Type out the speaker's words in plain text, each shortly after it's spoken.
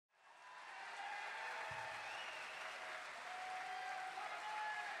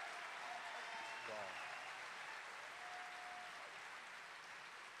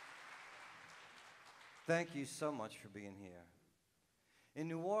Thank you so much for being here. In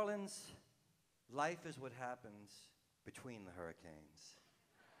New Orleans, life is what happens between the hurricanes.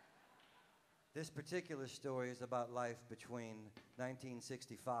 This particular story is about life between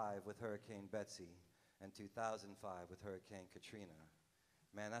 1965 with Hurricane Betsy and 2005 with Hurricane Katrina.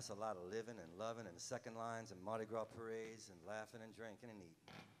 Man, that's a lot of living and loving and second lines and Mardi Gras parades and laughing and drinking and eating.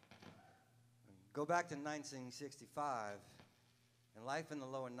 Go back to 1965, and life in the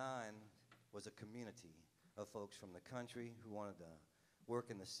lower nine was a community of folks from the country who wanted to work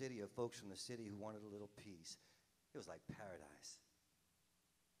in the city, of folks from the city who wanted a little peace. It was like paradise.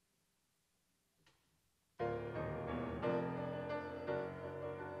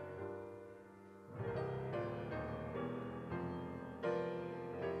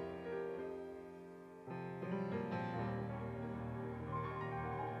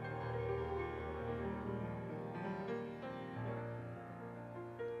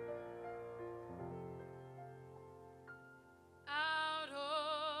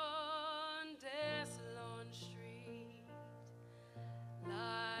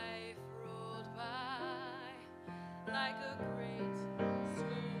 Like a great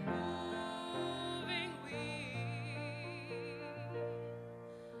slow-moving wheel,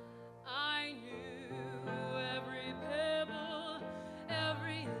 I knew every pebble,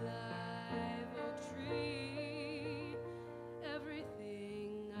 every live oak tree,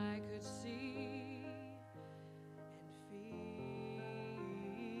 everything I could see and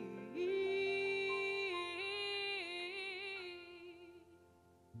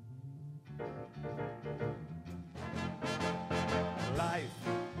Life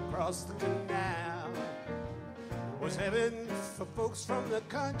across the canal was heaven for folks from the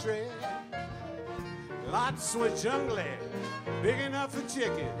country. Lots were jungly, big enough for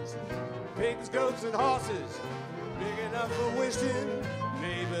chickens, pigs, goats, and horses, big enough for wishing.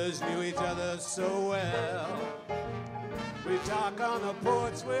 Neighbors knew each other so well. We talk on the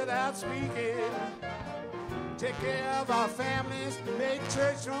porch without speaking, take care of our families, make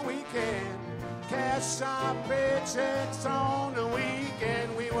church when we can. Cash our paychecks on the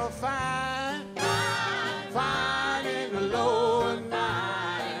weekend. We were fine, fine in the lower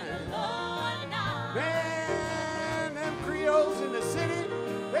nine. Man, them Creoles in the city,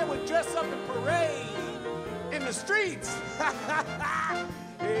 they would dress up and parade in the streets.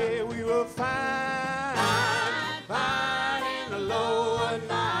 Yeah, we were fine, fine in the lower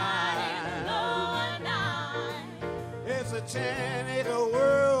nine. It's a 10-acre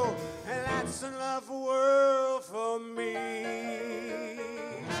world, and that's enough world for me.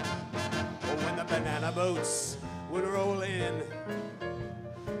 But when the banana boats would roll in,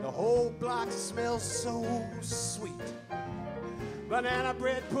 the whole block smells so sweet. Banana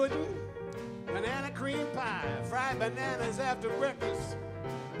bread pudding, banana cream pie, fried bananas after breakfast,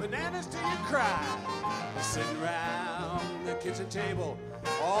 bananas till you cry. Sitting around the kitchen table,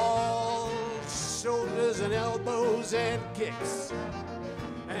 all shoulders and elbows and kicks,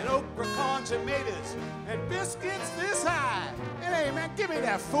 and okra, corn, tomatoes, and biscuits this high. And hey, man, give me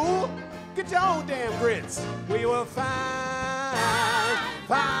that, fool. Get your own damn grits. We were fine,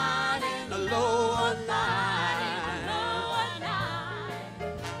 fine in the lower nine.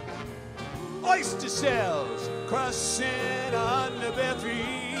 Oyster shells crushing under bare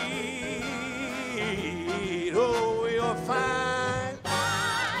feet. Oh, we were fine,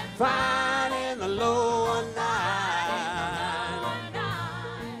 fine in the lower nine.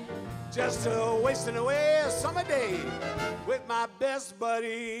 Just wasting away a summer day with my best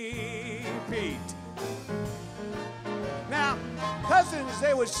buddy, Pete. Now, cousins,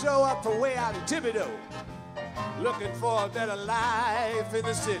 they would show up from way out in Thibodeau, looking for a better life in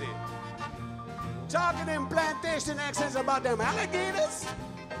the city. Talking in plantation accents about them alligators,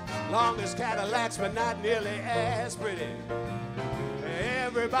 long as Cadillacs, but not nearly as pretty.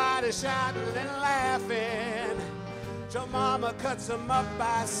 Everybody shouting and laughing till Mama cuts them up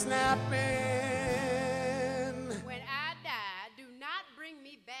by snapping. When I die, do not bring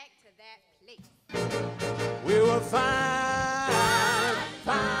me back to that place. We were fine,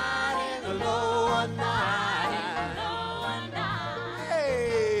 fine in the lower nine.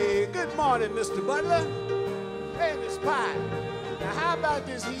 Hey, good morning, Mr. Butler. Hey, Miss Pie. Now, how about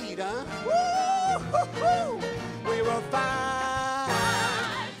this heat, huh? Woo-hoo-hoo. We were fine,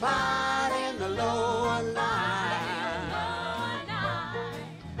 fine in the lower nine.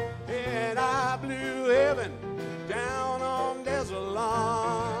 And I blew heaven down on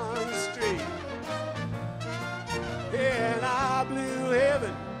Desolon Street. And I blew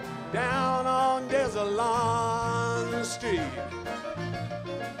heaven down on Desolon Street.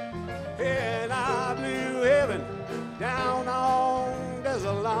 And I blew heaven down on there's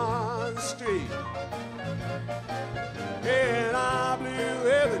a long street. And I blew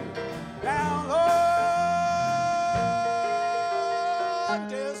heaven down low.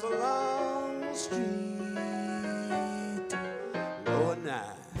 There's a long street. Low at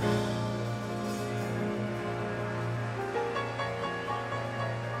night.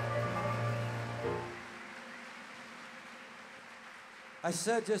 I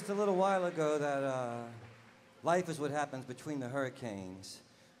said just a little while ago that life is what happens between the hurricanes.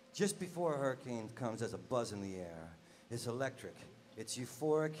 Just before a hurricane comes, there's a buzz in the air. It's electric. It's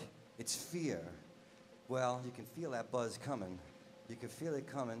euphoric. It's fear. Well, you can feel that buzz coming. You can feel it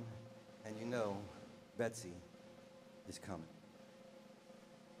coming, and you know Betsy is coming.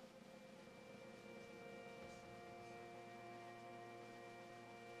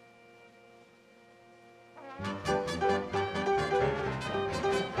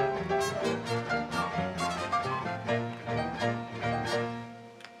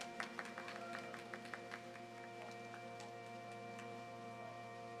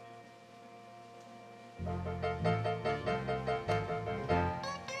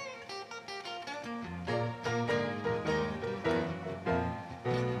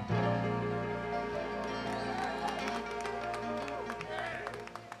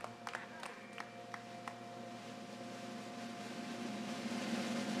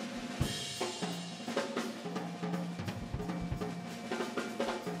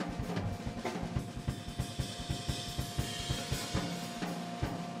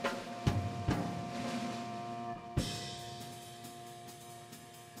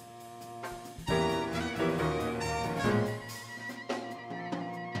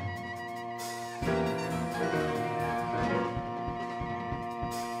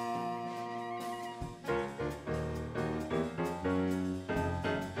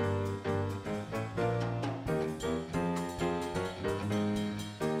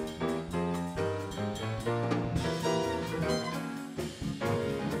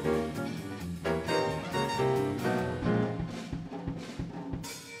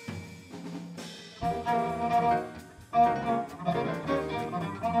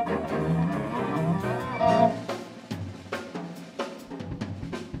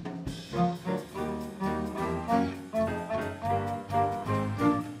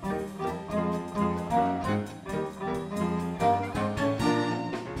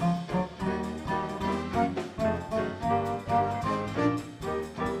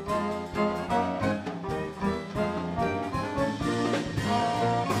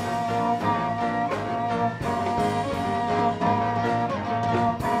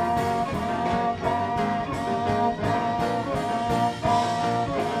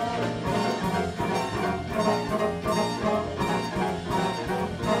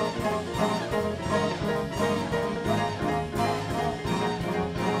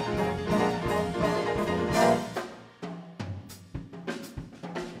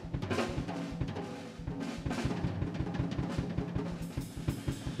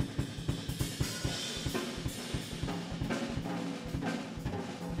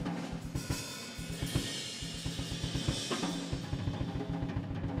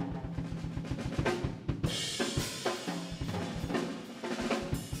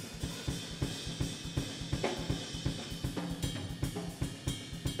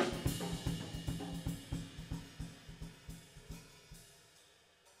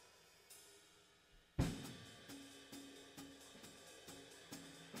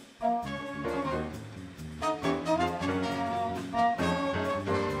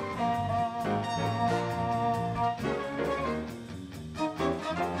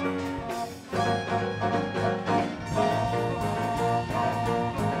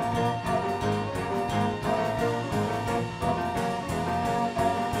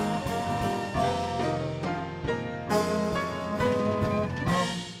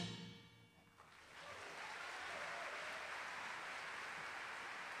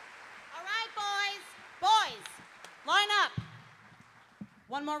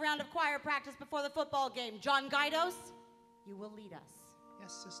 One more round of choir practice before the football game. John Guidos, you will lead us.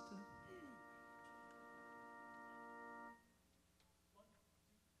 Yes, sister.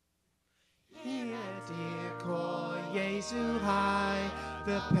 Here, dear, call Jesu high.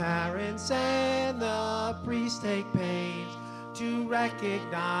 The parents and the priests take pains to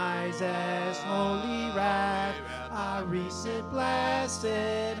recognize as holy wrath our recent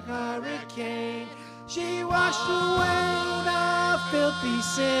blasted hurricane. She washed away the filthy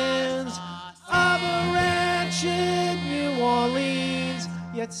sins of a wretched New Orleans,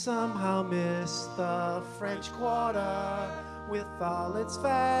 yet somehow missed the French Quarter with all its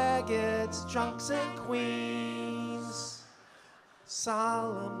faggots, drunks, and queens.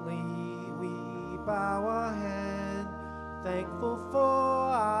 Solemnly we bow our head, thankful for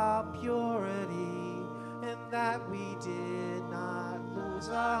our purity, and that we did not lose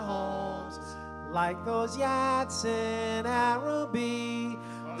our homes like those yachts in Araby.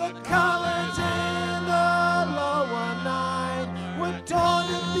 The colors in the lower night were torn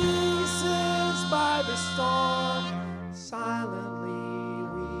to pieces by the storm. Silently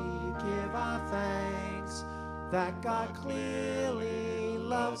we give our thanks that God clearly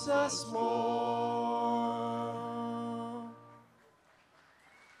loves us more.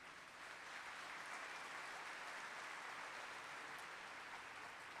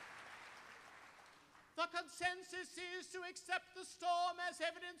 The consensus is to accept the storm as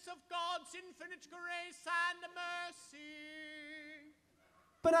evidence of God's infinite grace and mercy.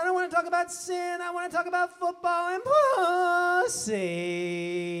 But I don't want to talk about sin, I want to talk about football and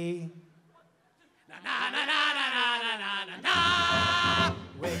pussy. Na na na na na na na na na.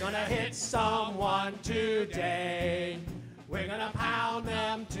 We're gonna hit someone today. We're gonna pound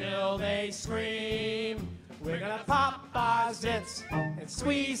them till they scream. We're gonna pop our zits and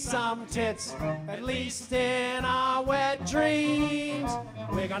squeeze some tits, at least in our wet dreams.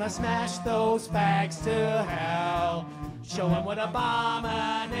 We're gonna smash those fags to hell, show them what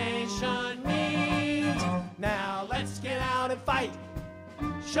abomination means. Now let's get out and fight,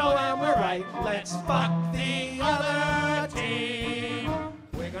 show them we're right. Let's fuck the other team.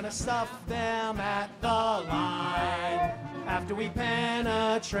 We're gonna stuff them at the line after we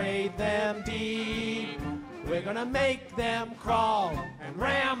penetrate them deep. We're gonna make them crawl and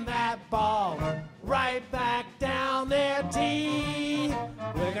ram that ball right back down their teeth.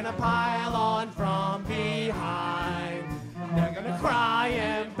 We're gonna pile on from behind. They're gonna cry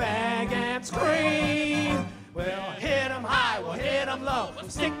and beg and scream. We'll hit them high, we'll hit them low, we'll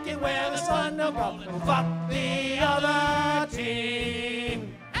stick it where the sun don't go. We'll fuck the other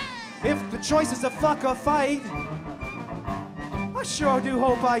team. If the choice is to fuck or fight, I sure do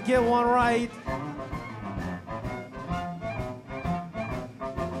hope I get one right.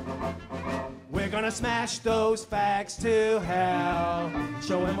 We're gonna smash those fags to hell,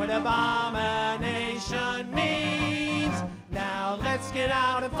 show them what abomination means. Now let's get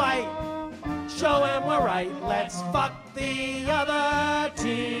out and fight, show them we're right. Let's fuck the other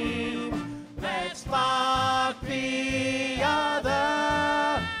team. Let's fuck the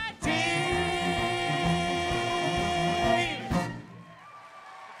other team.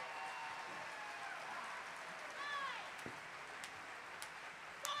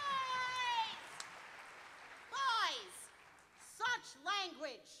 Boys, such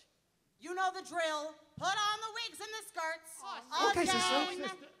language. You know the drill. Put on the wigs and the skirts. Okay,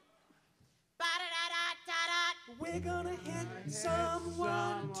 sister. Ba-da-da-da-da-da. We're gonna hit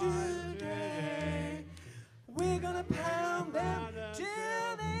someone today. We're gonna pound them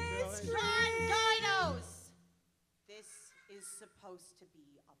till they scream. John Guidos. This is supposed to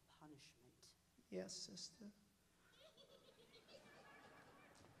be a punishment. Yes, sister.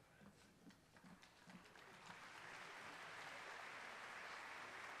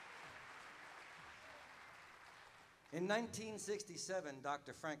 In 1967,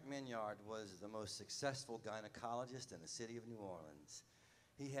 Dr. Frank Mignard was the most successful gynecologist in the city of New Orleans.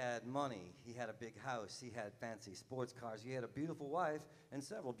 He had money, he had a big house, he had fancy sports cars, he had a beautiful wife and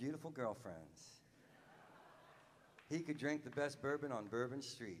several beautiful girlfriends. He could drink the best bourbon on Bourbon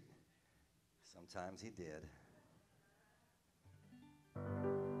Street. Sometimes he did.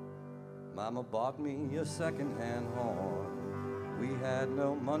 Mama bought me a second-hand horn. We had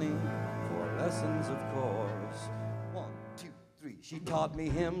no money for lessons, of course. 1, 2, 3. She taught me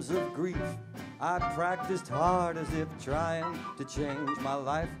hymns of grief. I practiced hard as if trying to change my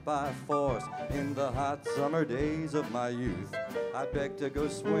life by force. In the hot summer days of my youth, I begged to go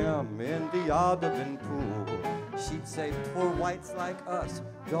swim in the Audubon pool. She'd say, poor whites like us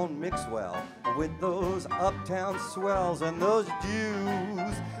don't mix well with those uptown swells and those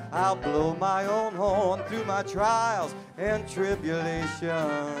Jews. I'll blow my own horn through my trials and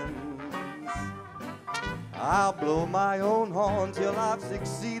tribulations. I'll blow my own horn till I've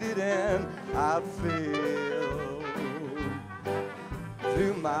succeeded and I've failed.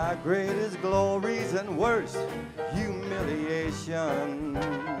 Through my greatest glories and worst humiliations,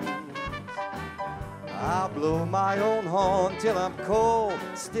 I'll blow my own horn till I'm cold,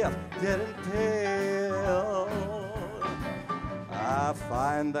 stiff, dead and pale. I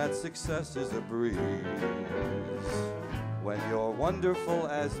find that success is a breeze when you're wonderful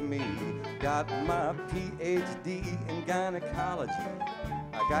as me. Got my PhD in gynecology.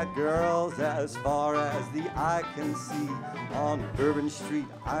 I got girls as far as the eye can see. On Bourbon Street,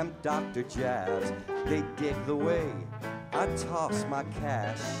 I'm Dr. Jazz. They dig the way I toss my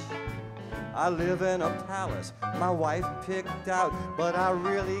cash. I live in a palace my wife picked out, but I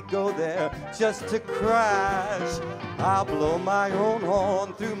really go there just to crash. I'll blow my own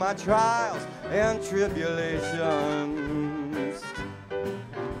horn through my trials and tribulations.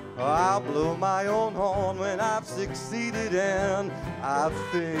 I'll blow my own horn when I've succeeded and I've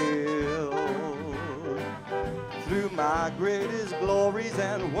failed. Through my greatest glories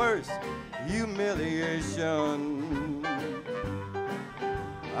and worst humiliation,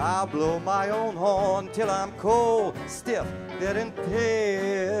 I'll blow my own horn till I'm cold, stiff, dead and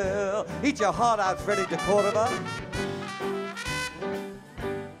pale. Eat your heart out, Freddie de Cordova.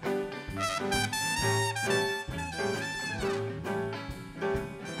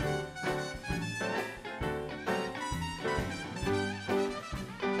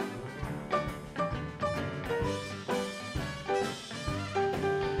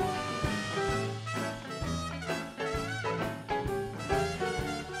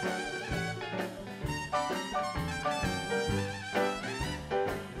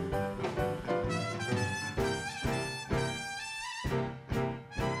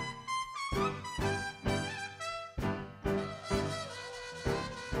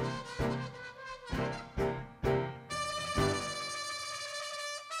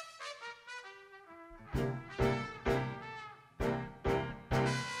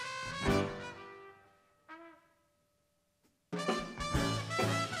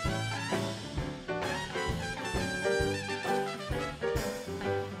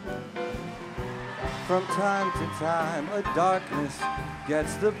 From time to time, a darkness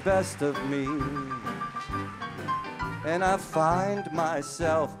gets the best of me, and I find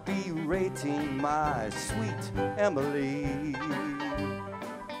myself berating my sweet Emily.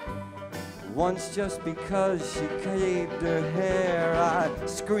 Once, just because she caved her hair, I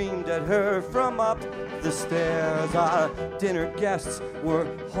screamed at her from up the stairs. Our dinner guests were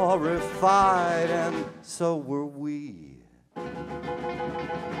horrified, and so were we.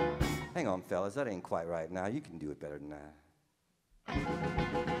 Hang on, fellas, that ain't quite right now. You can do it better than that.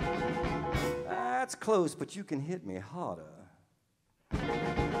 That's close, but you can hit me harder.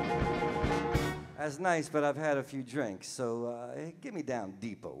 That's nice, but I've had a few drinks, so get me down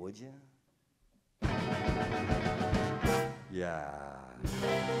deeper, would you? Yeah.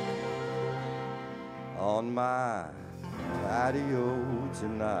 On my patio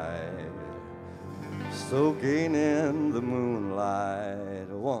tonight, soaking in the moonlight.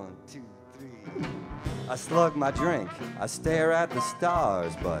 1, 2, 3. I slug my drink, I stare at the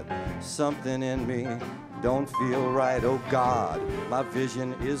stars, but something in me don't feel right. Oh God, my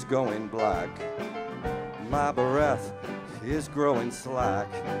vision is going black. My breath is growing slack.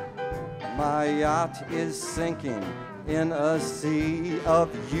 My yacht is sinking in a sea of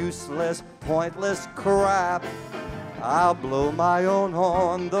useless, pointless crap. I'll blow my own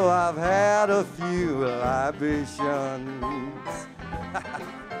horn, though I've had a few libations.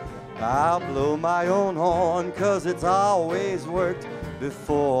 I'll blow my own horn, 'cause it's always worked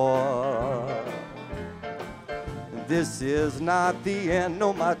before. This is not the end,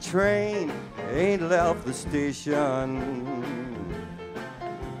 no, my train ain't left the station.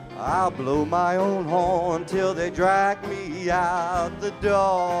 I'll blow my own horn till they drag me out the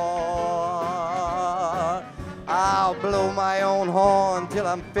door. I'll blow my own horn till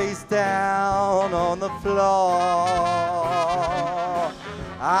I'm face down on the floor.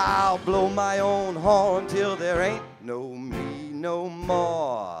 I'll blow my own horn till there ain't no me no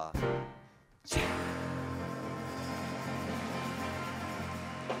more.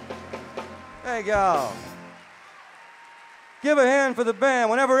 There you go. Give a hand for the band.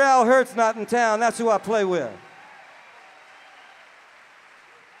 Whenever Al Hurt's not in town, that's who I play with.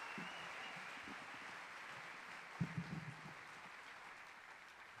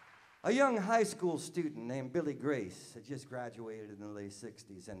 A young high school student named Billy Grace had just graduated in the late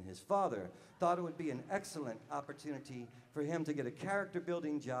 60s, and his father thought it would be an excellent opportunity for him to get a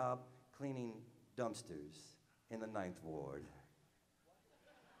character-building job cleaning dumpsters in the 9th Ward.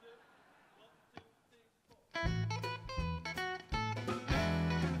 I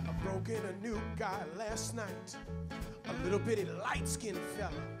broke in a new guy last night, a little bitty light-skinned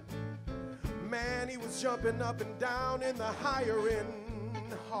fella. Man, he was jumping up and down in the higher-end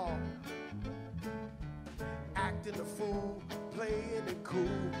hall, acting a fool, playing it cool,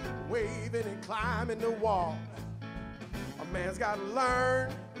 waving and climbing the wall. A man's gotta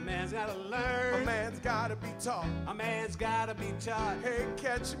learn. A man's gotta learn. A man's gotta be taught. A man's gotta be taught. Hey,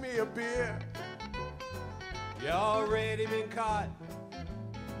 catch me a beer. You already been caught.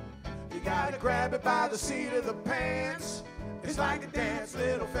 You gotta grab it by the seat of the pants. It's like a dance,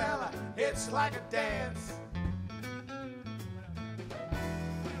 little fella. It's like a dance.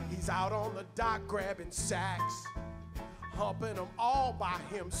 He's out on the dock grabbing sacks, humping them all by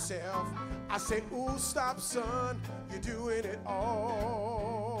himself. I say, ooh, stop, son, you're doing it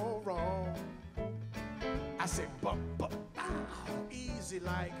all wrong. I say, easy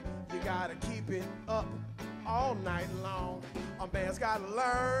like, you gotta keep it up all night long. A man's gotta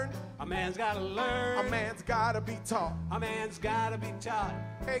learn. A man's gotta learn. A man's gotta be taught. A man's gotta be taught.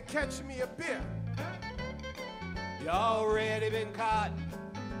 Hey, catch me a beer. You already been caught.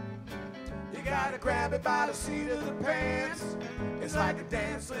 You gotta grab it by the seat of the pants. It's like a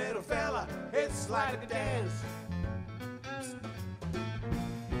dance, little fella. It's like a dance.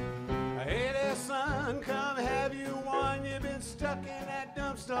 Hey there, son, come have you one. You've been stuck in that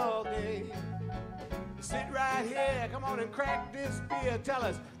dumpster all day. Sit right here, come on and crack this beer. Tell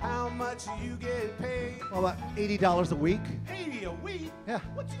us how much you get paid. Well, about $80 a week. 80 a week? Yeah.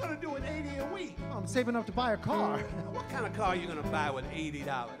 What you gonna do with 80 a week? Well, I'm saving up to buy a car. What kind of car are you gonna buy with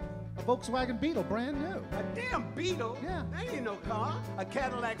 $80? A Volkswagen Beetle, brand new. A damn Beetle? Yeah. That ain't no car. A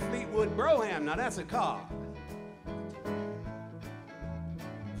Cadillac Fleetwood Brougham, now that's a car.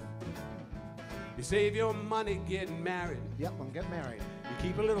 You save your money getting married. Yep, I'm getting married. You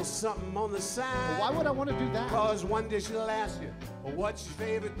keep a little something on the side. Well, why would I want to do that? Because one dish will ask you, well, what's your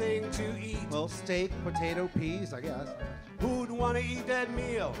favorite thing to eat? Well, steak, potato, peas, I guess. Who'd want to eat that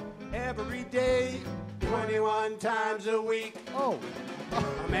meal every day, 21 times a week? Oh.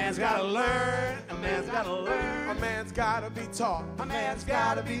 A man's gotta learn, a man's gotta learn. A man's gotta be taught. A man's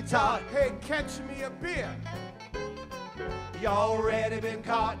gotta be taught. Hey, catch me a beer. You already been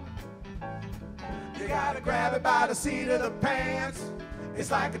caught. You gotta grab it by the seat of the pants.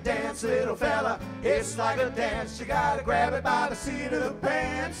 It's like a dance, little fella. It's like a dance. You gotta grab it by the seat of the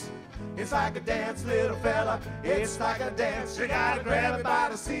pants. It's like a dance, little fella. It's like a dance. You gotta grab it by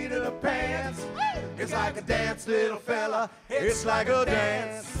the seat of the pants. It's like a dance, little fella. It's like a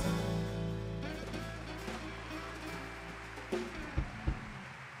dance.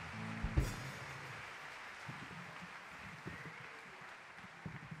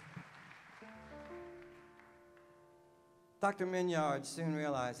 Dr. Mignard soon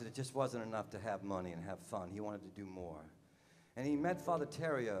realized that it just wasn't enough to have money and have fun. He wanted to do more. And he met Father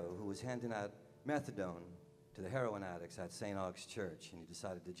Theriot, who was handing out methadone to the heroin addicts at St. Aug's Church, and he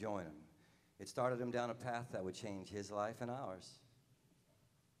decided to join him. It started him down a path that would change his life and ours.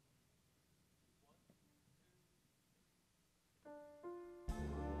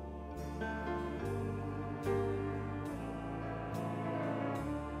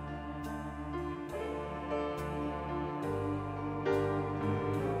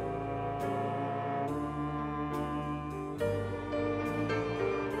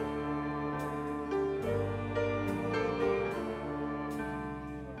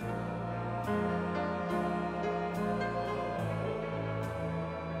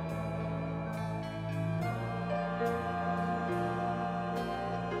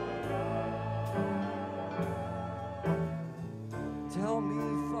 Tell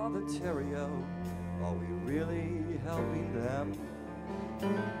me, Father Theriot, are we really helping them?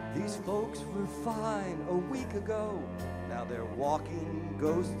 These folks were fine a week ago, now they're walking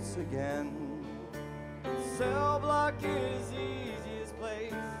ghosts again. Cell block is the easiest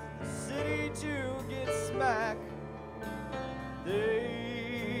place, the city to get smack.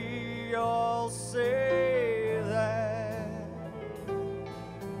 They all say that.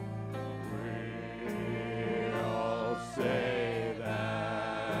 We all say that.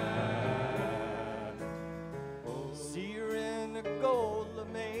 See her in the gold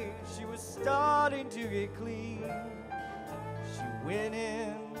lame, she was starting to get clean. She went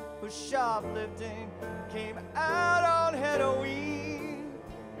in for shoplifting, came out on Halloween.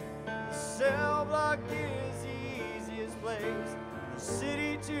 The cell block is the easiest place, the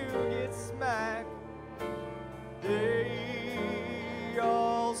city to get smacked. They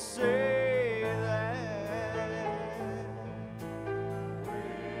all say that.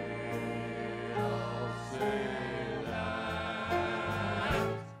 We all say that.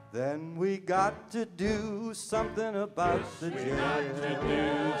 Then we got to do something about the jail.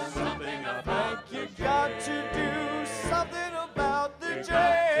 You got to do something about the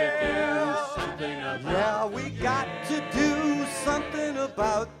jail. Yeah, we got to do something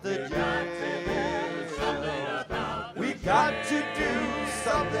about the jail. We got to do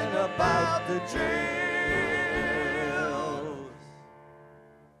something about the jails.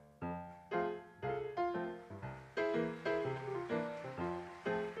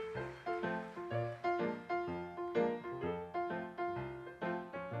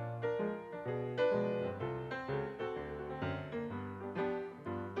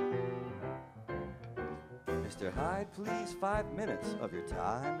 Mr. Hyde, please, 5 minutes of your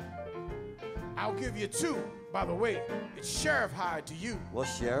time. I'll give you 2. By the way, it's Sheriff Hyde to you. Well,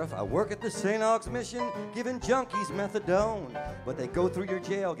 Sheriff, I work at the St. Aug's Mission giving junkies methadone. But they go through your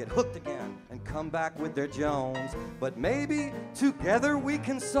jail, get hooked again, and come back with their Jones. But maybe together we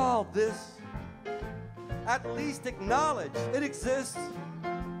can solve this. At least acknowledge it exists.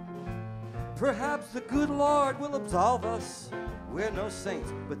 Perhaps the good Lord will absolve us. We're no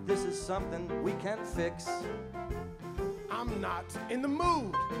saints, but this is something we can't fix. I'm not in the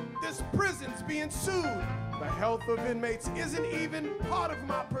mood. This prison's being sued. The health of inmates isn't even part of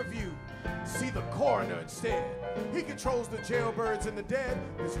my purview. See the coroner instead. He controls the jailbirds and the dead.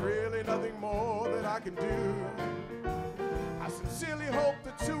 There's really nothing more that I can do. I sincerely hope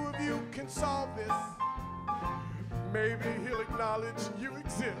the 2 of you can solve this. Maybe he'll acknowledge you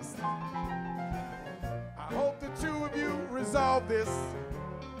exist. I hope the 2 of you resolve this.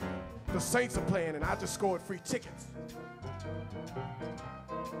 The Saints are playing and I just scored free tickets.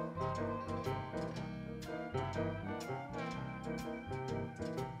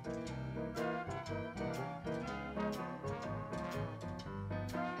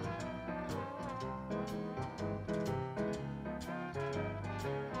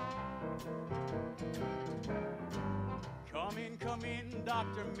 Come in,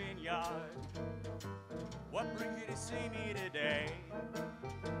 Dr. Mignard. What brings you to see me today?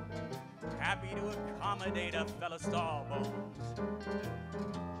 Happy to accommodate a fella Stallbones.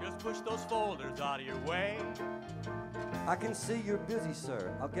 Just push those folders out of your way. I can see you're busy,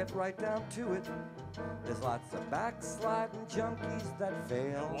 sir. I'll get right down to it. There's lots of backsliding junkies that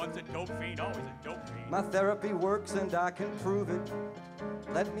fail. Once a dope fiend, always a dope fiend. My therapy works and I can prove it.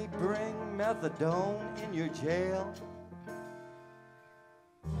 Let me bring methadone in your jail.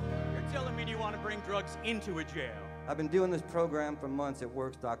 You're telling me you want to bring drugs into a jail? I've been doing this program for months. It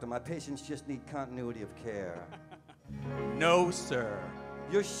works, doctor. My patients just need continuity of care. No, sir.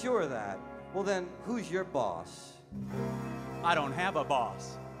 You're sure of that? Well then, who's your boss? I don't have a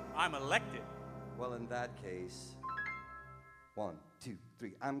boss. I'm elected. Well, in that case, 1, 2,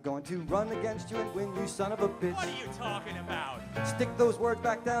 3. I'm going to run against you and win, you son of a bitch. What are you talking about? Stick those words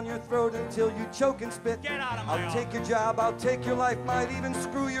back down your throat until you choke and spit. Get out of my I'll office. take your job, I'll take your life, might even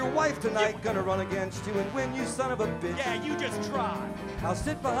screw your wife tonight. Gonna run against you and win, you son of a bitch. Yeah, you just try. I'll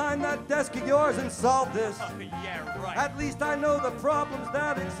sit behind that desk of yours and solve this. Oh, yeah, right. At least I know the problems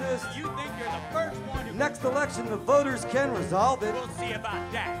that exist. You think you're the first one who... Next election, the voters can resolve it. We'll see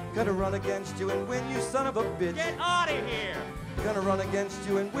about that. Gonna run against you and win, you son of a bitch. Get out of here. Gonna run against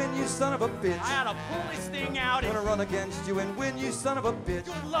you and win, you son of a bitch. I ought to pull this thing out and... Gonna run against you and win, you son of a bitch.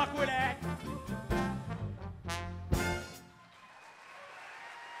 Good luck with that.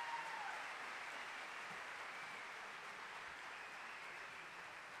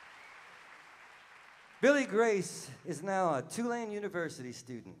 Billy Grace is now a Tulane University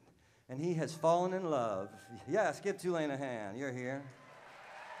student, and he has fallen in love. Yes, give Tulane a hand. You're here.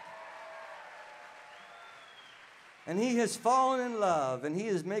 And he has fallen in love, and he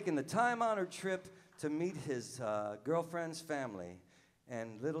is making the time-honored trip to meet his girlfriend's family.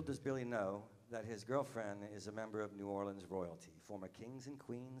 And little does Billy know that his girlfriend is a member of New Orleans royalty, former kings and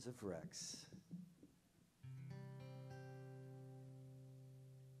queens of Rex.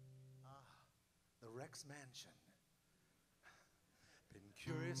 The Rex Mansion. Been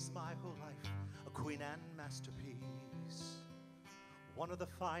curious my whole life, a Queen Anne masterpiece. One of the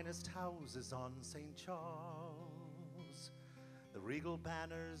finest houses on St. Charles. The regal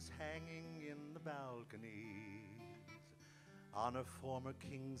banners hanging in the balconies. Honor former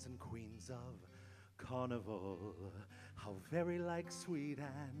kings and queens of Carnival. How very like sweet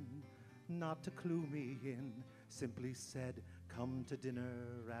Anne, not to clue me in, simply said, come to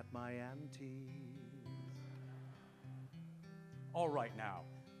dinner at my auntie's. All right now,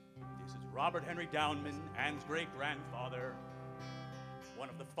 this is Robert Henry Downman, Anne's great-grandfather, one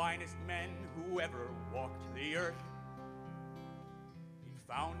of the finest men who ever walked the earth. He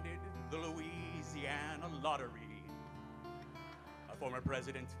founded the Louisiana Lottery, a former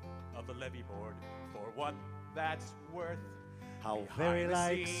president of the levee board, for what that's worth. How Behind very the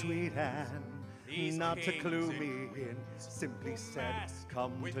like scenes, sweet Anne, these not to kings clue and me in, queens simply said, masked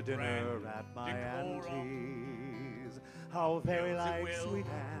come with to dinner grand at my decorum. auntie's. How very Wills it like will, sweet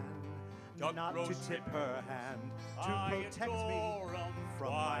Anne, duck not to roast tip it, her hand, to I protect me adore 'em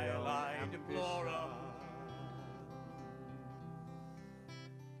from my while own I deplore 'em. ambition.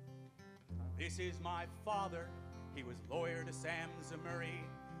 This is my father. He was lawyer to Sam Zamuri,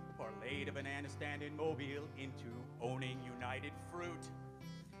 parlayed a banana stand in Mobile into owning United Fruit.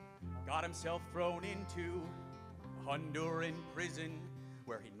 Got himself thrown into Honduran prison,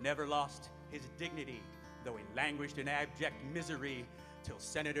 where he never lost his dignity though he languished in abject misery till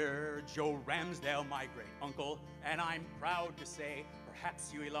Senator Joe Ramsdale, my great uncle, and I'm proud to say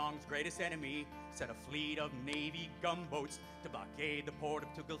perhaps Huey Long's greatest enemy, sent a fleet of Navy gunboats to blockade the port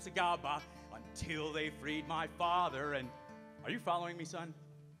of Tegucigalpa until they freed my father. And are you following me, son?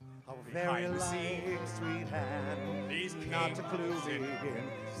 How very Behind the like scenes, sweet hand, these not to clue kings me in in,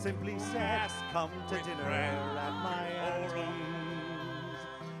 simply said, come to with dinner friends at my before 'em. auntie's.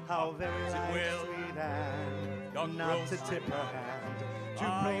 How very As it like will, sweet hand, young not to roast tip her hand, to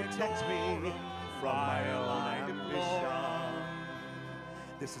I protect me adore 'em, from my while own I deplore ambition.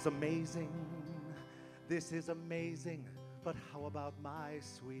 This is amazing, this is amazing, but how about my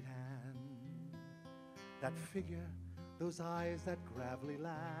sweet hand? That figure, those eyes that gravelly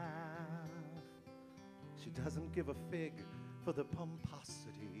laugh. She doesn't give a fig for the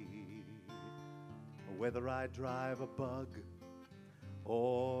pomposity, whether I drive a bug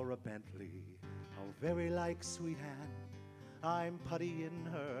or a Bentley. How very like sweet hand, I'm putty in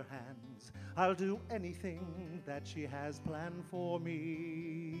her hands. I'll do anything that she has planned for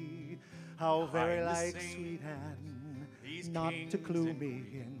me. How very Behind the like scenes, sweet hand, these not to kings clue and me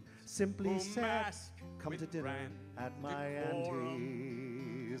queens in, simply who said, mask come to with dinner grand at my decorum.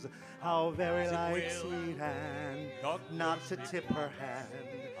 auntie's. How very As it like will, sweet hand, doth not to roast tip her hand,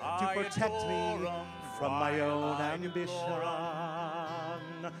 to I protect me adore 'em, from my while own I ambition. deplore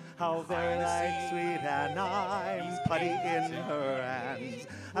 'em. How very Behind the like scenes, sweet hand, I'm these putty in kings and her hands.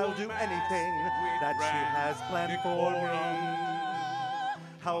 I'll do mask anything with that she grand has planned for decorum. me.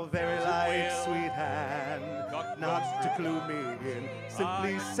 How very As it like will, sweet hand, doth not roast to clue me in,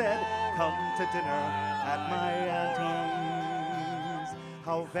 simply I said, come to dinner at my auntie's.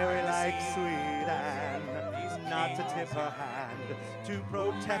 How very like sweet hand, not to tip her hand, to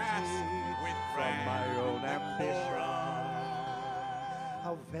protect me from my own ambition.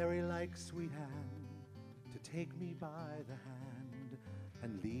 How very like sweet hand, to take me by the hand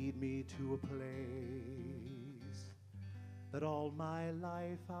and lead me to a place that all my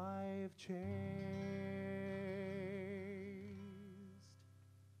life I've chased.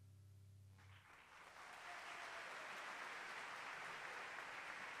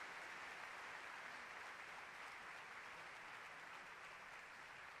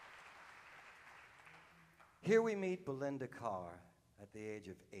 Here we meet Belinda Carr at the age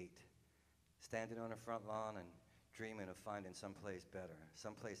of 8, standing on her front lawn and dreaming of finding someplace better,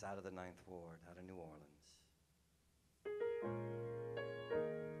 someplace out of the Ninth Ward, out of New Orleans. I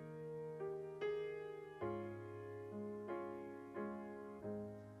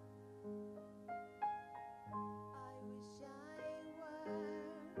wish I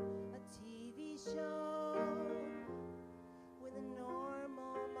were a TV show with a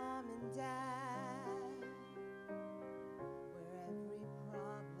normal mom and dad, where every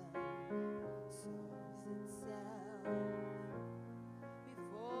problem solves itself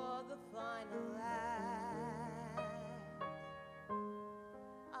before the final act.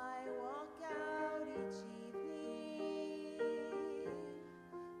 I walk out each evening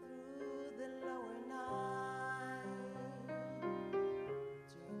through the lower night,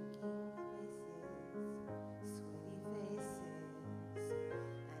 drinking places, sweaty faces,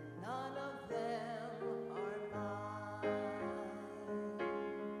 and none of them are mine.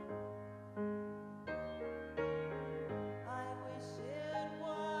 I wish it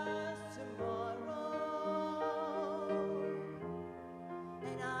was tomorrow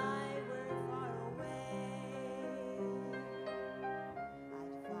and I were far away.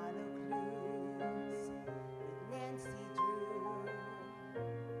 I'd follow clues with Nancy Drew.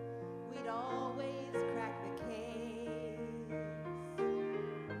 We'd always crack the case.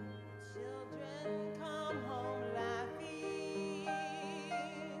 Children come home laughing,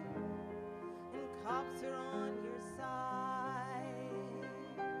 and cops are on your side.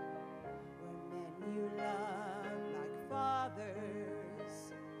 Where men you love like fathers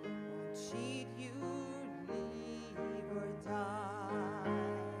won't cheat you, leave or die.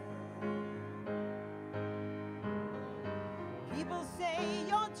 People say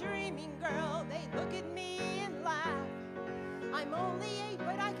you're dreaming, girl. They look at me and laugh. I'm only 8,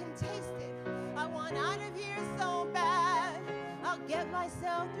 but I can taste it. I want out of here so bad. I'll get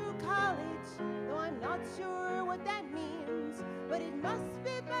myself through college, though I'm not sure what that means. But it must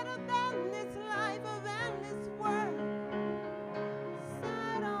be better than this life of endless work.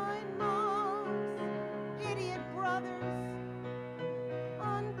 Sad-eyed moms, idiot brothers,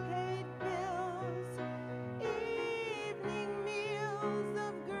 unpaid bills, evening meals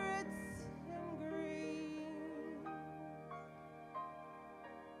of grits and green.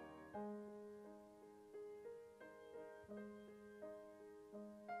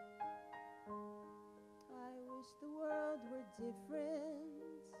 wish the world were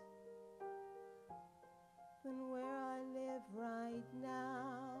different than where I live right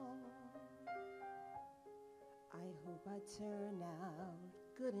now. I hope I turn out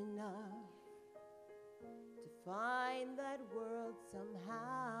good enough to find that world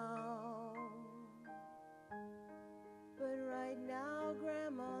somehow. But right now,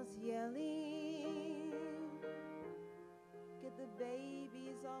 Grandma's yelling, get the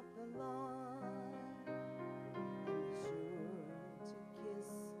babies off the lawn, and be sure to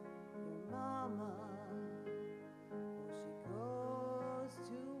kiss your mama before she goes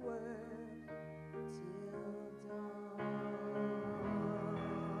to work till dawn.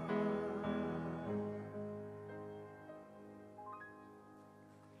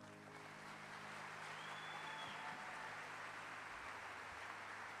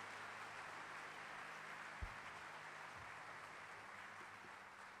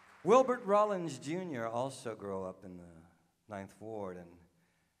 Wilbert Rollins Jr. also grew up in the 9th Ward, and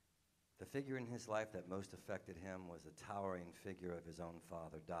the figure in his life that most affected him was the towering figure of his own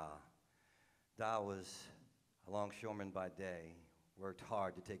father, Da. Da was a longshoreman by day, worked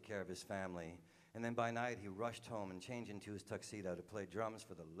hard to take care of his family, and then by night he rushed home and changed into his tuxedo to play drums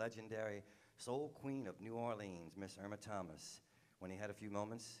for the legendary soul queen of New Orleans, Miss Irma Thomas. When he had a few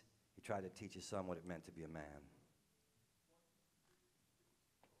moments, he tried to teach his son what it meant to be a man.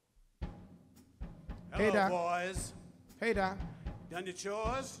 Hello, Hey, Doc. boys. Hey, Doc. Done your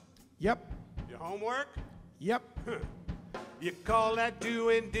chores? Yep. Your homework? Yep. You call that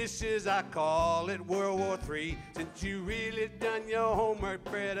doing dishes, I call it World War III. Since you really done your homework,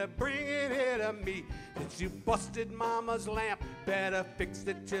 better bring it here to me. Since you busted Mama's lamp, better fix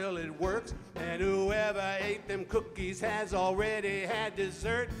it till it works. And whoever ate them cookies has already had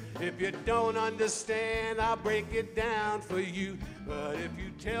dessert. If you don't understand, I'll break it down for you. But if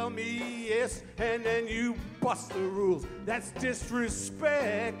you tell me yes, and then you bust the rules, that's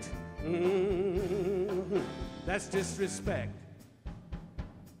disrespect. That's disrespect.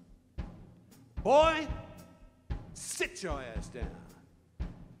 Boy, sit your ass down.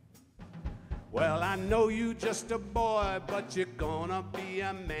 Well, I know you just a boy, but you're gonna be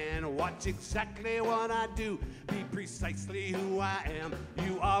a man. Watch exactly what I do, be precisely who I am.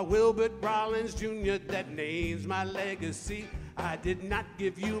 You are Wilbert Rollins Jr., that name's my legacy. I did not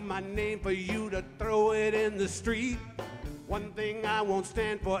give you my name for you to throw it in the street. One thing I won't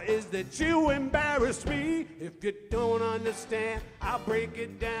stand for is that you embarrass me. If you don't understand, I'll break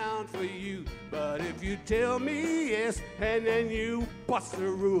it down for you. But if you tell me yes, and then you bust the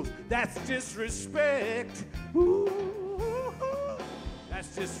rules, that's disrespect. Ooh,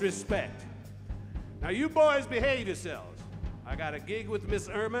 that's disrespect. Now you boys behave yourselves. I got a gig with Miss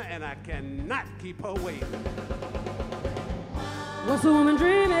Irma, and I cannot keep her waiting. What's a woman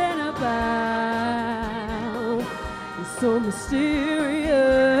dreaming about? It's so mysterious.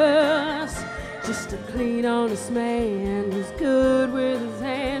 Just a clean, honest man who's good with his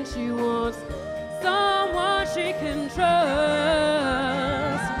hands. She wants someone she can trust.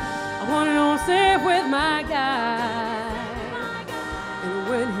 I wanna know I'm safe with my guy. And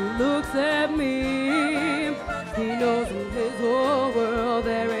when he looks at me, he knows in his whole world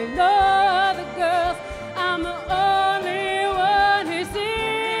there ain't no other girls. I'm the only one he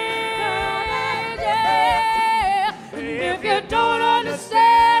sees. Yeah. If you don't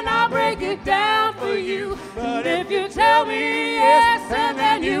understand, I'll break it down for you. But if you tell me yes and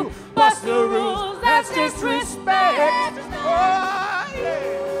then you bust the rules, that's disrespect. Oh, yeah.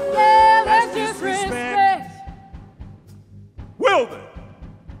 Yeah, that's disrespect. Wilbur,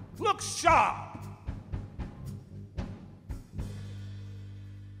 look sharp.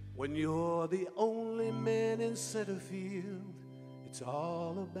 When you're the only man in center field, it's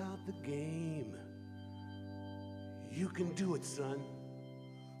all about the game. You can do it, son.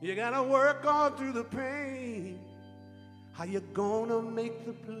 You gotta work on through the pain. How you gonna make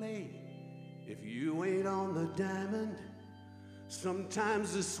the play if you ain't on the diamond?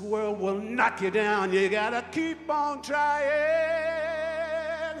 Sometimes this world will knock you down. You gotta keep on trying.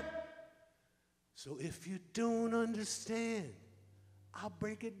 So if you don't understand, I'll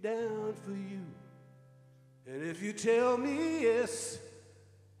break it down for you. And if you tell me yes,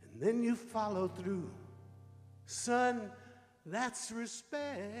 and then you follow through, son, that's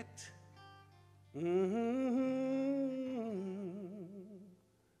respect.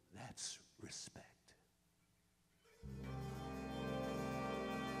 That's respect.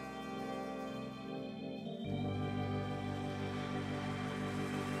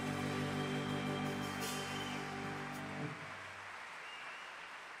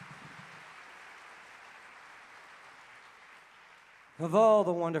 Of all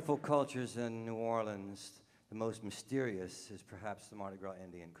the wonderful cultures in New Orleans, the most mysterious is perhaps the Mardi Gras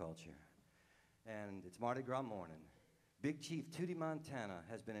Indian culture. And it's Mardi Gras morning. Big Chief Tootie Montana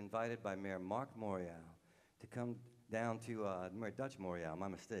has been invited by Mayor Mark Morial to come down to, Mayor Dutch Morial, my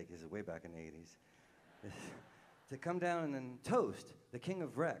mistake, this is way back in the 80s, to come down and toast the King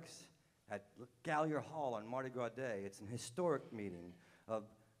of Rex at Gallier Hall on Mardi Gras Day. It's an historic meeting of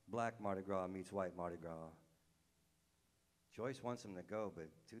black Mardi Gras meets white Mardi Gras. Joyce wants him to go, but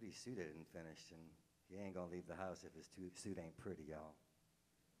Tootie's suit isn't finished, and he ain't gonna leave the house if his suit ain't pretty, y'all.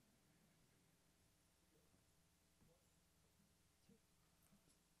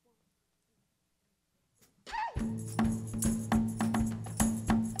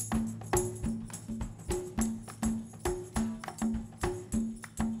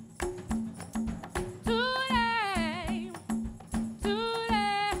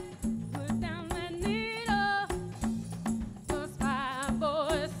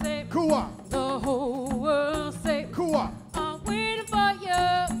 The whole world say, I'm waiting for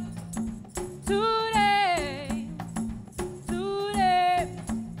you today, today.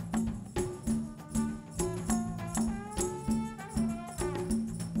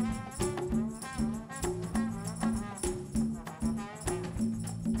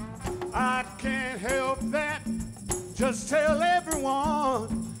 I can't help that. Just tell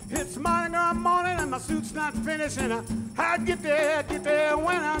everyone it's Mardi Gras morning and my suit's not finished, and I'd get there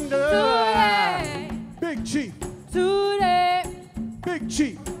when I'm done. Today, Big Chief, today, Big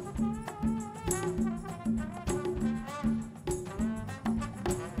Chief.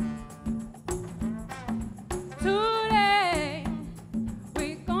 today,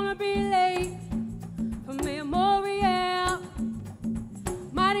 we're gonna be late for Memorial.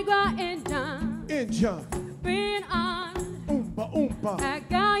 Mardi Gras and John, been on at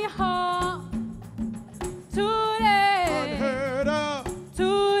Gallier Hall today. Unheard of,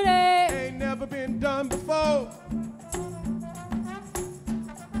 Today, ain't never been done before.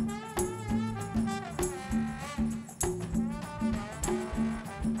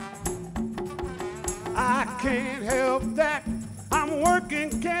 I can't help that. I'm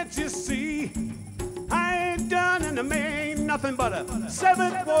working, can't you see? I ain't done and there ain't nothing but a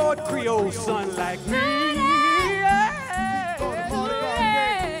 7th Ward Creole son like me. Yeah.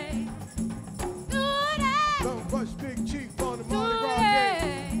 today, today, Don't rush Big Chief on the Mardi Gras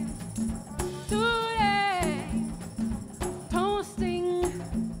day. today, toasting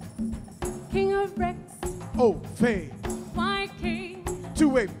King of Rex, Oh, Faye, White King,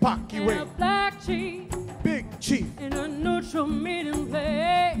 two-way, pocky and way, a black chief Big Chief. in a neutral meeting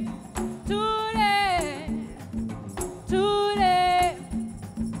place. Today, today.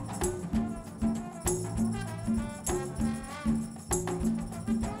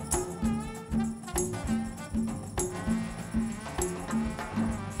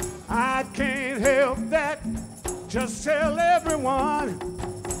 I can't help that. Just tell everyone.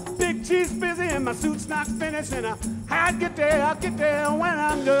 Big Chief's busy and my suit's not finished, and I'll get there when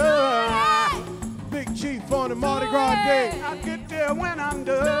I'm done. Big Chief on the Mardi Gras day. I'll get there when I'm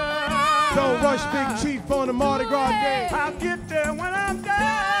done. Don't rush Big Chief on the Mardi Gras day. I'll get there when I'm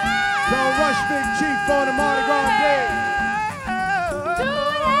done. Don't rush Big Chief on the Mardi Gras day.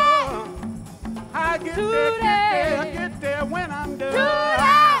 I'll get there when I'm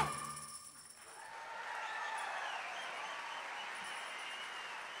done.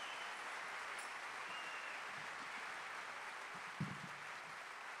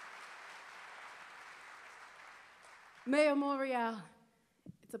 Mayor Morial,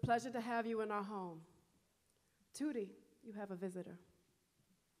 it's a pleasure to have you in our home. Tootie, you have a visitor.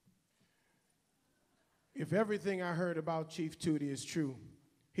 If everything I heard about Chief Tootie is true,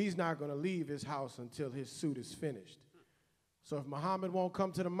 he's not going to leave his house until his suit is finished. So if Muhammad won't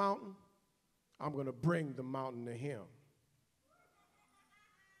come to the mountain, I'm going to bring the mountain to him.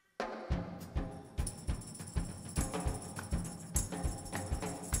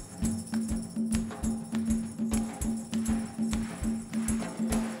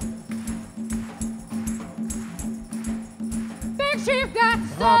 Big Chief got to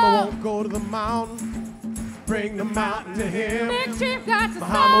Muhammad won't go to the mountain, bring the mountain to him. Big Chief got to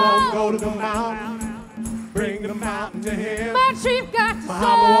Muhammad won't go to the mountain, bring the mountain to him. My chief got to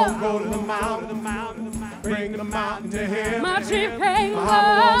Muhammad won't go to the mountain, bring the mountain to him. My chief can't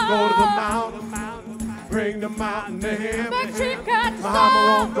Muhammad won't go to the mountain, bring the mountain to him. My chief got to Muhammad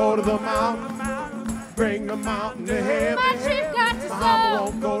won't go to the mountain, bring the mountain to him. My chief got to Muhammad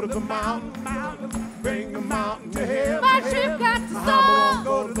won't go to the mountain, bring the mountain to him. My chief got to Muhammad won't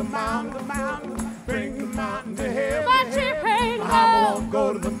go to the mountain, bring the mountain to him. My chief can't Muhammad won't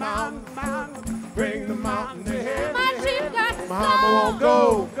go to the mountain, bring the mountain to him. My chief got to Muhammad won't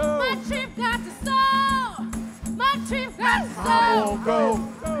go. My chief got to soul.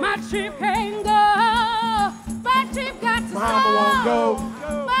 won't go. My chief can't go. My chief got to Mama won't go.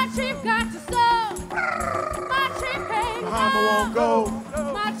 My chief got to stop. My chief can't Mama won't go.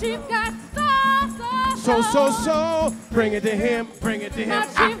 My chief got to stop. So. Bring it to him. Bring it to him. My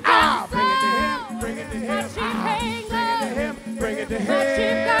chief got to Bring it to him. Bring it to him. My chief can't Bring it to him. Bring it to him. My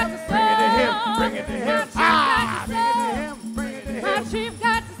chief got to Bring it to him. Bring it to him. Bring it to him. My chief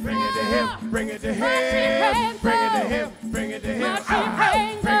got to Bring it to him. Bring it to him. Bring it to him. Bring it to him. My chief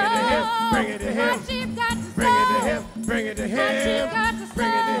can't Bring it to him. My chief got to Bring it to him. Bring it to him.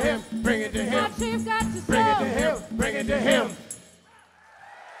 Bring it to him. Bring it to him. My chief got to Bring it to him. Bring it to him.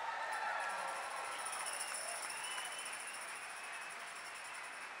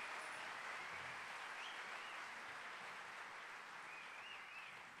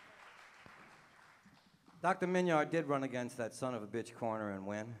 Dr. Minyard did run against that son of a bitch corner and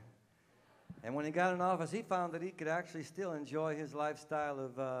win. And when he got in office, he found that he could actually still enjoy his lifestyle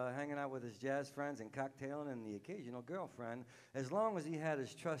of hanging out with his jazz friends and cocktailing and the occasional girlfriend, as long as he had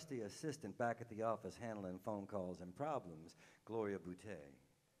his trusty assistant back at the office handling phone calls and problems, Gloria Boutte.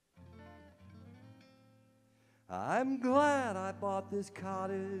 I'm glad I bought this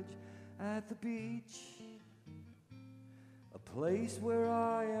cottage at the beach, a place where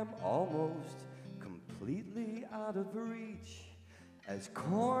I am almost completely out of reach. As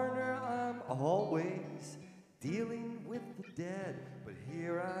coroner, I'm always dealing with the dead, but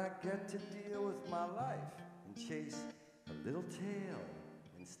here I get to deal with my life and chase a little tail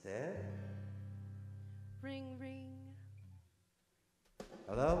instead. Ring, ring.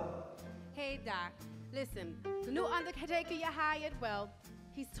 Hello? Hey, Doc. Listen, the new undertaker you hired, well,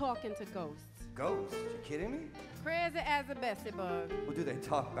 he's talking to ghosts. Ghosts? You kidding me? Crazy as a Bessie bug. Well, do they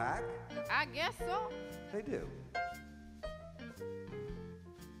talk back? I guess so. They do.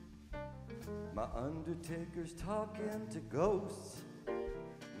 My undertaker's talking to ghosts.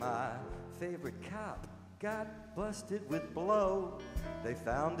 My favorite cop got busted with blow. They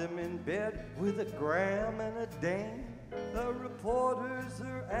found him in bed with a gram and a dame. The reporters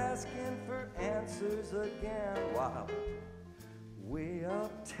are asking for answers again. While way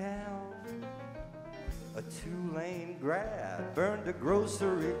uptown, a Tulane grad burned a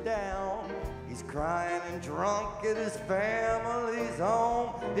grocery down. He's crying and drunk at his family's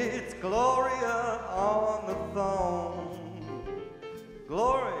home. It's Gloria on the phone.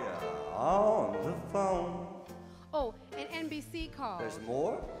 Gloria on the phone. Oh, an NBC call. There's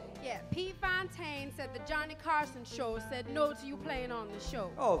more? Yeah, Pete Fontaine said the Johnny Carson show said no to you playing on the show.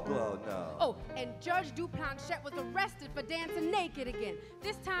 Oh, Glo, no. Oh, and Judge Duplanchette was arrested for dancing naked again,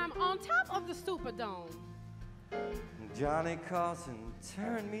 this time on top of the Superdome. Johnny Carson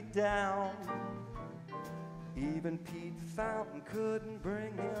turned me down. Even Pete Fountain couldn't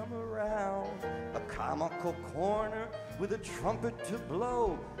bring him around. A comical corner with a trumpet to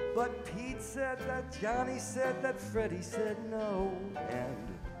blow. But Pete said that, Johnny said that, Freddie said no. And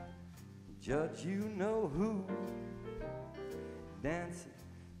Judge, you know who, dancing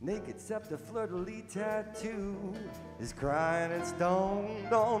naked except a fleur-de-lis tattoo, is crying and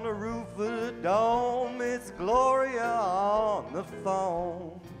stoned on the roof of the dome. It's Gloria on the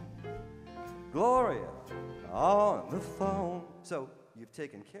phone. Gloria on the phone. So you've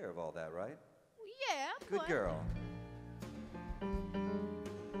taken care of all that, right? Yeah, Good but girl.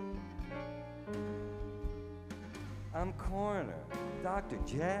 I'm coroner, Dr.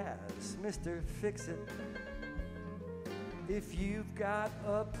 Jazz, Mr. Fix-It. If you've got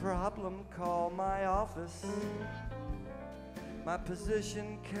a problem, call my office. My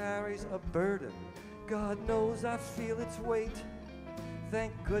position carries a burden. God knows I feel its weight.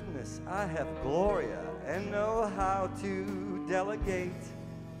 Thank goodness I have Gloria and know how to delegate.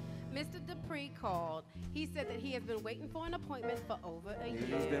 Mr. Dupree called. He said that he has been waiting for an appointment for over a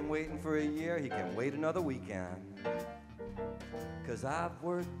year. He's been waiting for a year. He can wait another weekend. 'Cause I've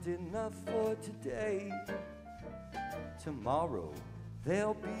worked enough for today. Tomorrow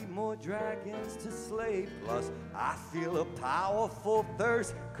there'll be more dragons to slay. Plus I feel a powerful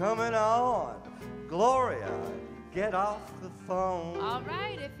thirst coming on. Gloria, get off the phone. All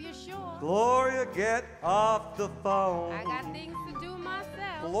right, if you're sure. Gloria, get off the phone. I got things to do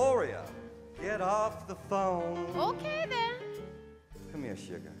myself. Gloria, get off the phone. Okay then. Come here,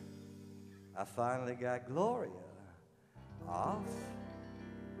 sugar. I finally got Gloria off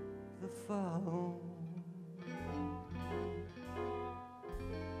the phone.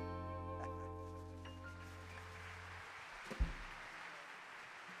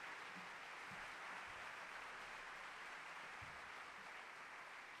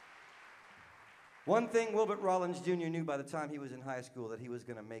 One thing Wilbert Rollins Jr. knew by the time he was in high school, that he was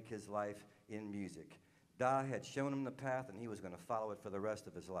going to make his life in music. Da had shown him the path, and he was going to follow it for the rest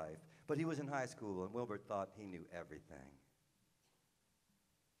of his life. But he was in high school, and Wilbert thought he knew everything.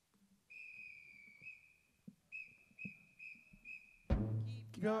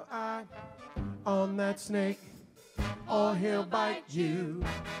 Keep your eye on that snake, or he'll bite you.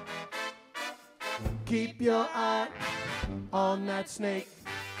 Keep your eye on that snake,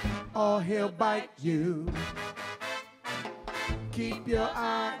 or he'll bite you. Keep your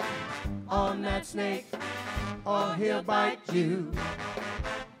eye on that snake, or he'll bite you.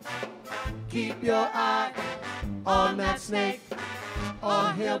 Keep your eye on that snake,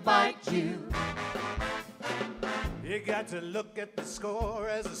 or he'll bite you. You got to look at the score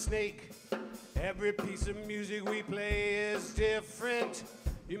as a snake. Every piece of music we play is different.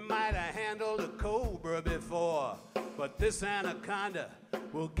 You might have handled a cobra before, but this anaconda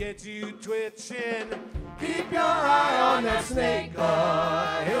will get you twitching. Keep your eye on that snake,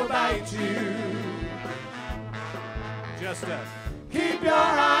 or he'll bite you. Just keep your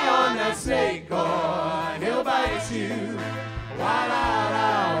eye on that snake, or he'll bite you.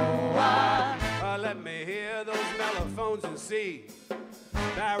 Wah-la-la-wah. Let me hear those mellophones and C.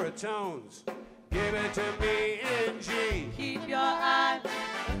 Baritones, give it to me in G. Keep your eye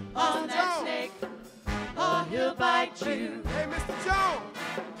on that snake, or he'll bite you. Hey, Mr. Jones.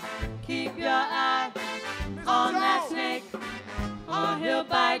 Keep your eye on that snake, or he'll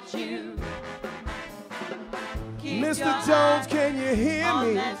bite you. Keep Mr. Jones, can you hear on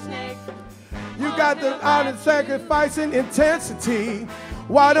me? that snake, You got the art of sacrificing intensity.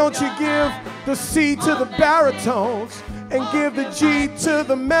 Why don't you give the C to the baritones and give the G to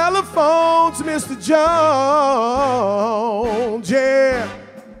the mellophones, Mr. Jones? Yeah.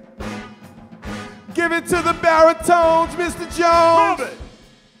 Give it to the baritones, Mr. Jones. Move it.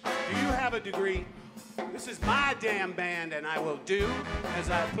 Do you have a degree? This is my damn band, and I will do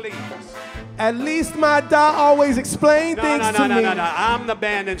as I please. At least my da always explained things to me. No. I'm the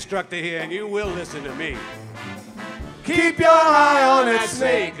band instructor here, and you will listen to me. Keep your eye on that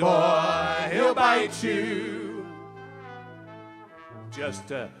snake, boy, he'll bite you. Just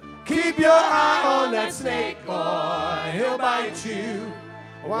keep your eye on that snake, boy, he'll bite you.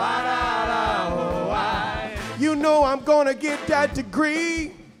 Why? You know I'm gonna get that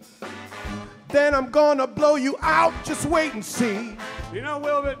degree. Then I'm gonna blow you out, just wait and see. You know,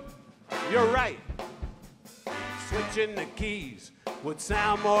 Wilbert, you're right. Switching the keys would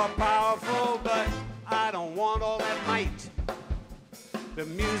sound more powerful, but I don't want all that might. The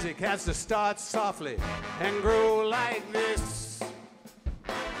music has to start softly and grow like this.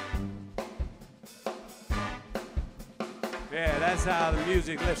 Yeah, that's how the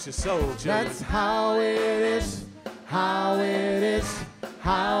music lifts your soul, children. That's how it is, how it is,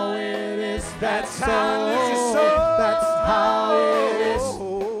 how it is. That's how it lifts your soul. That's how it is,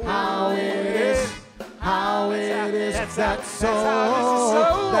 how it is, how it is. That's so.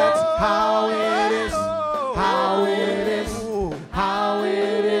 That's how it is, how it is, how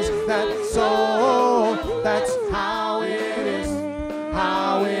it is. That's so. That's how it is,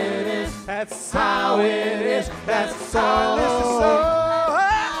 how it is. That's how it is. That's so. How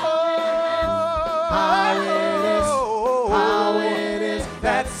it is, how it is.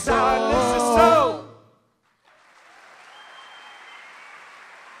 That's so.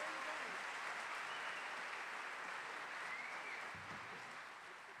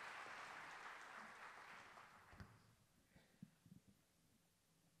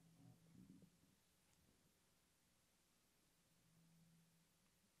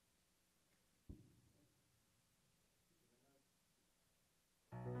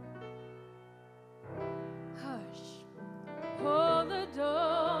 Hold the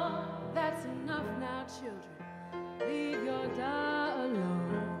door, that's enough now, children. Leave your da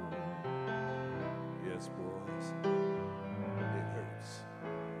alone. Yes, boys. It hurts.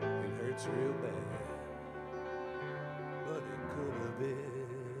 It hurts real bad. But it could have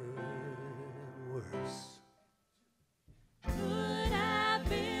been worse. Could have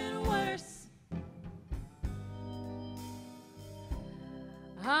been worse.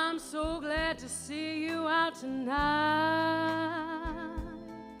 I'm so glad to see you out tonight.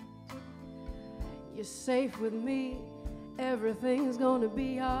 You're safe with me, everything's gonna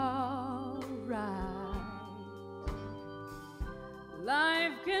be all right.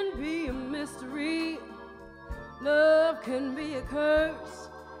 Life can be a mystery, love can be a curse.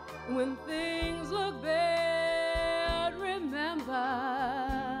 When things look bad,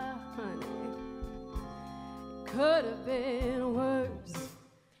 remember, honey, it could have been worse.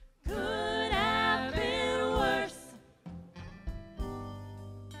 Could have been worse.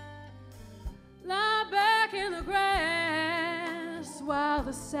 Lie back in the grass while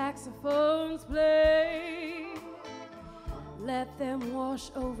the saxophones play. Let them wash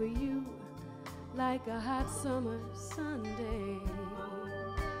over you like a hot summer Sunday.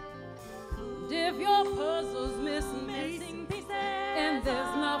 And if your puzzle's missing pieces and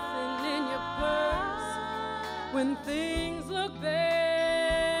there's nothing in your purse, when things look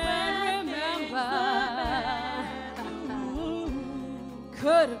bad, remember,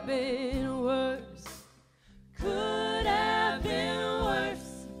 could have been worse. Could have been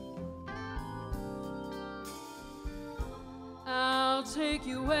worse. I'll take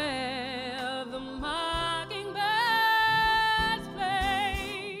you where the mockingbirds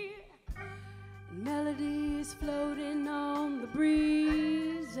play, melodies floating on the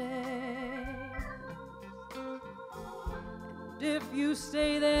breeze. And if you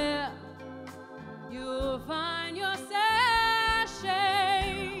stay there, you'll find your sashay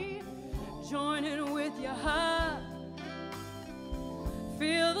joining with your heart.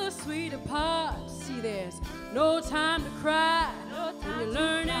 Feel the sweeter part. See, there's no time to cry. When you're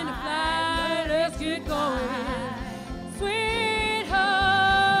learning to fly, let's get going, sweetheart.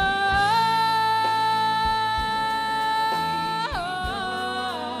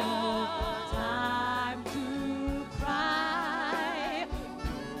 Time to cry.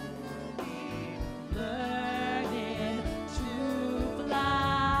 Learning to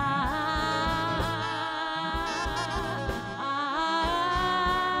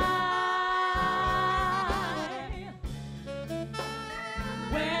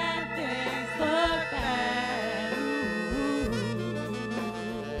when things look bad,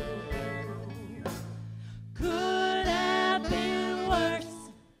 could have been worse.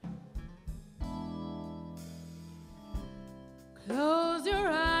 Close your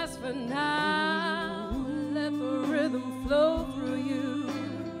eyes for now. Let the rhythm flow through you.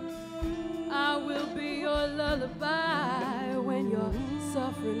 I will be your lullaby when you're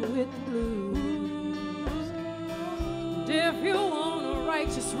suffering with the blues. And if you want a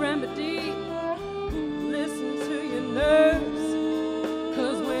righteous remedy, listen to your nerves.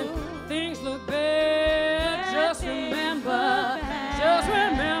 'Cause when things look bad, just remember,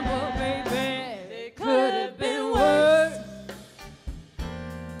 baby, they could have been worse.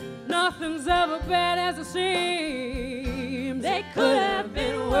 Nothing's ever bad as it seems. They could have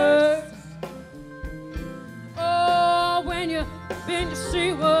been worse. Oh, when you bend, you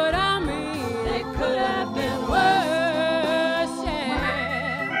see what I mean. They could have been worse,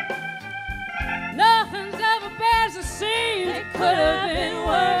 yeah. Nothing's ever bad as it seems. They could have been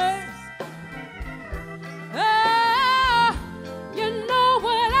worse. Oh, you know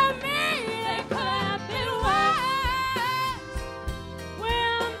what I mean. They could have been worse.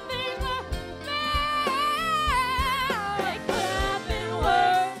 When things look bad, they could have been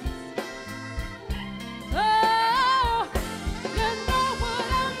worse. Oh, you know what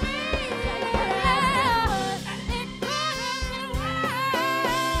I mean. It could have been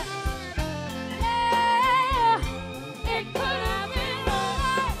worse. Yeah, it could have been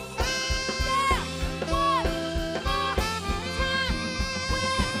worse. Yeah, one more time.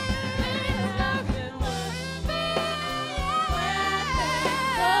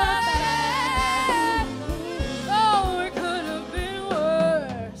 Oh, it could have been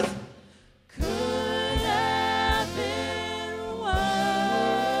worse. Could have been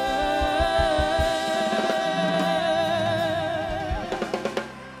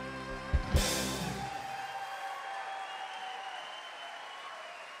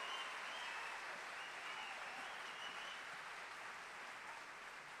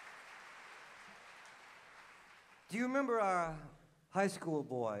Do you remember our high school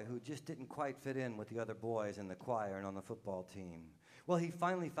boy who just didn't quite fit in with the other boys in the choir and on the football team? Well, he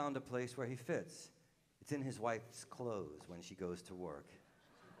finally found a place where he fits. It's in his wife's clothes when she goes to work.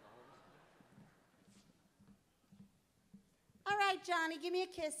 All right, Johnny, give me a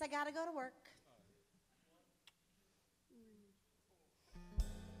kiss. I gotta go to work.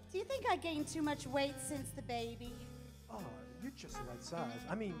 Do you think I gained too much weight since the baby? Oh, you're just the right size.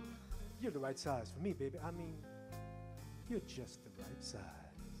 I mean, you're the right size for me, baby. I mean, you're just the right size.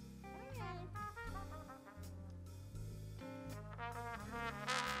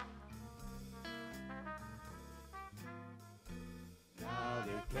 Now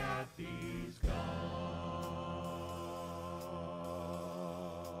that Kathy's gone.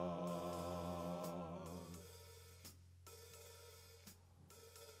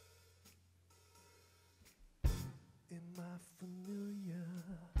 In my familiar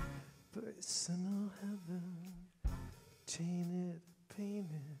personal heaven, tainted,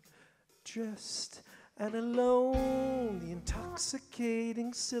 painted, dressed and alone, the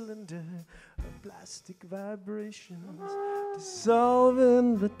intoxicating cylinder of plastic vibrations,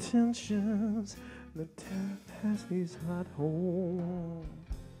 dissolving the tensions, the telepathy's hot home.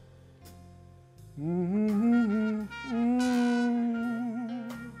 Mm-hmm.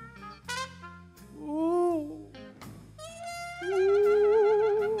 Ooh. Ooh.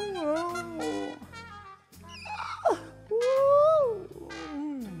 Ooh.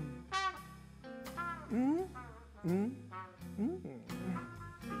 Mm. Mm. Mm.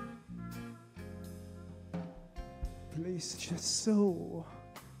 Place just so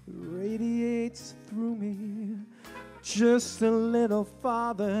radiates through me, just a little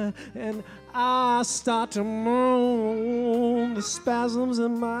farther, and I start to moan. The spasms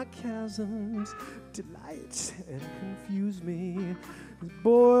in my chasms delight and confuse me. This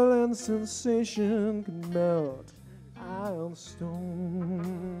boiling sensation can melt iron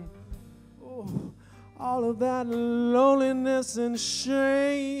stone. Oh, all of that loneliness and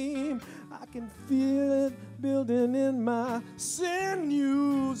shame, I can feel it building in my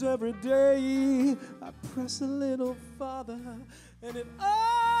sinews every day. I press a little farther and it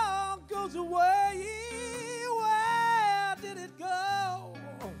all goes away. Where did it go?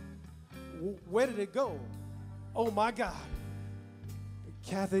 Where did it go? Oh my God.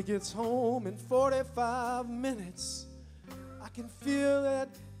 Kathy gets home in 45 minutes. I can feel it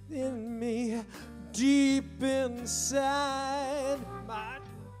in me deep inside. My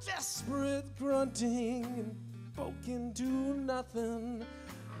desperate grunting and poking to nothing.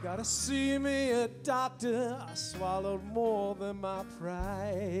 Gotta see me a doctor. I swallowed more than my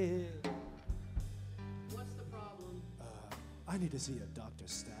pride. What's the problem? I need to see a doctor,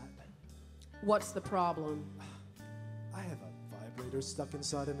 stat. What's the problem? I have a vibrator stuck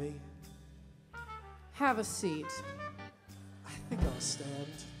inside of me. Have a seat. I think I'll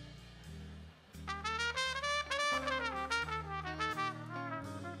stand.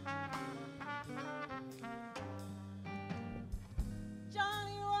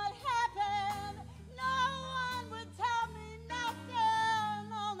 Johnny, what happened? No one would tell me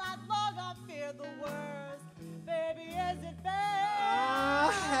nothing. All night long I feared the worst. Baby, is it bad?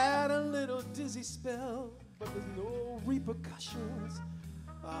 I had a little dizzy spell, but there's no repercussions.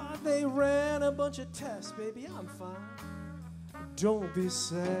 They ran a bunch of tests, baby, I'm fine. Don't be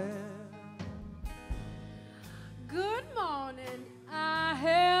sad. Good morning. I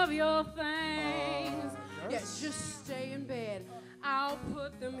have your things. Yes, just stay in bed. I'll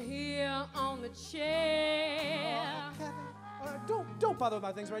put them here on the chair. Don't bother with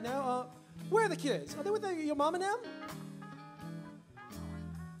my things right now. Where are the kids? Are they with your mom and them?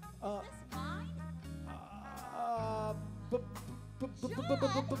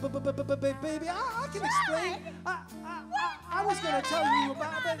 Baby, I can explain. I was gonna tell you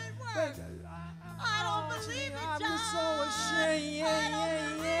about it. I don't believe it, I'm John. just so ashamed.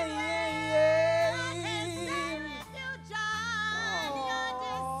 You, John. You're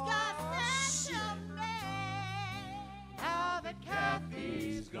disgusting to me. Now that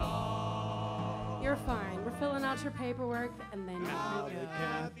Kathy's gone. You're fine. We're filling out your paperwork, and then you can go.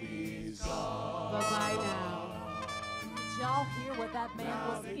 Kathy's gone. Bye-bye now. Did y'all hear what that man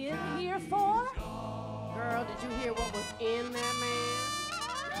was in here for? Girl, did you hear what was in that man?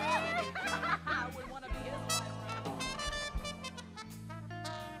 I would want to be his wife.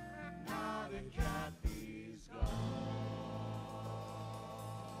 Now that Kathy's gone.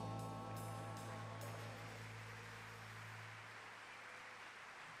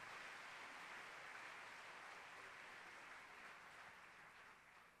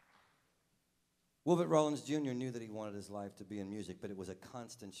 Wilbert Rollins Jr. knew that he wanted his life to be in music, but it was a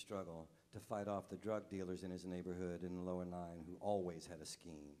constant struggle to fight off the drug dealers in his neighborhood in the Lower Nine who always had a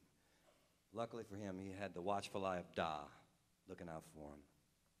scheme. Luckily for him, he had the watchful eye of Da looking out for him.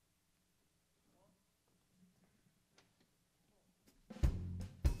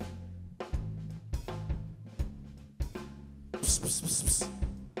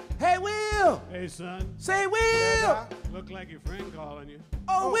 Hey, Will! Hey, son. Say, Will! Look like your friend calling you.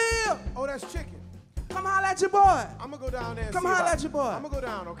 Oh, Will! Oh, that's Chicken. Come holler at your boy. I'm gonna go down there and Come see holler about at your boy. I'm gonna go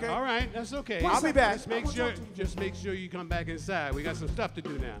down, okay? All right, that's okay. I'll be back. Just make sure you come back inside. We got some stuff to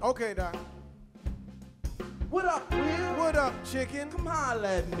do now. Okay, Doc. What up, Will? What up, Chicken? Come holler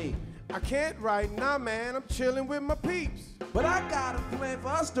at me. I can't right now, man. I'm chilling with my peeps. But I got a plan for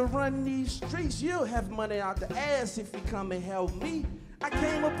us to run these streets. You'll have money out the ass if you come and help me. I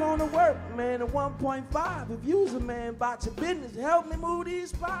came up on the work, man, at 1.5. If you's a man about your business, help me move these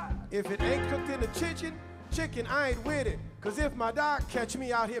spots. If it ain't cooked in the chicken, I ain't with it. Cause if my dog catch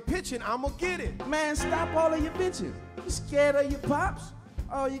me out here pitching, I'ma get it. Man, stop all of your bitches. You scared of your pops?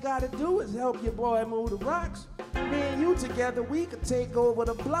 All you gotta do is help your boy move the rocks. Me and you together, we could take over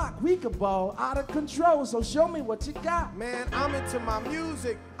the block. We could ball out of control, so show me what you got. Man, I'm into my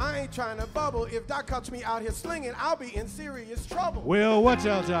music. I ain't trying to bubble. If Doc catch me out here slinging, I'll be in serious trouble. Well, what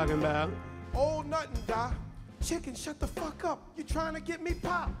y'all talking about? Oh, nothing, Doc. Chicken, shut the fuck up. You trying to get me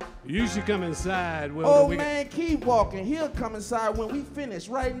popped. You should come inside. Oh, man, keep walking. He'll come inside when we finish.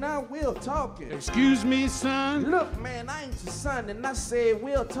 Right now, we're talking. Excuse me, son? Look, man, I ain't your son, and I said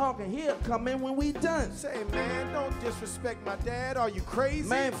we're talking. He'll come in when we done. Say, man, don't disrespect my dad. Are you crazy?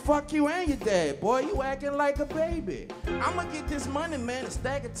 Man, fuck you and your dad, boy. You acting like a baby. I'ma get this money, man, and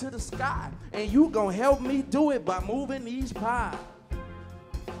stack it to the sky. And you gonna help me do it by moving these pies.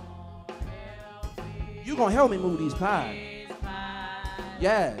 You gonna help me move these pies.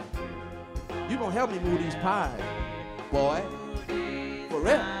 Yeah. You gonna help me move these pies, boy. For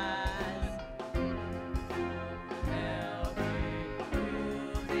real.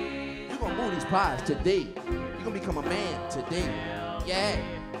 You gonna move these pies today. You gonna become a man today. Yeah.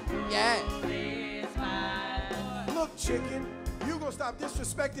 Yeah. Look, chicken, you gonna stop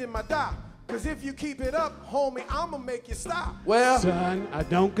disrespecting my doc. Cause if you keep it up, homie, I'ma make you stop. Well, son, I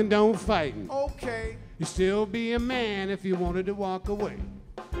don't condone fighting. Okay. You still be a man if you wanted to walk away.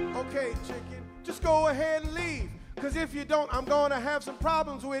 Okay, chicken, just go ahead and leave. Cause if you don't, I'm gonna have some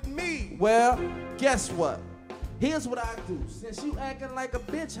problems with me. Well, guess what? Here's what I do. Since you acting like a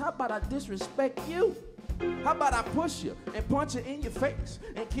bitch, how about I disrespect you? How about I push you and punch you in your face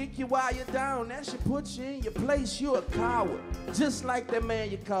and kick you while you're down? That should put you in your place. You're a coward, just like that man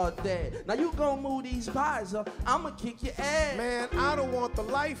you called dad. Now you gonna move these pies up, I'ma kick your ass. Man, I don't want the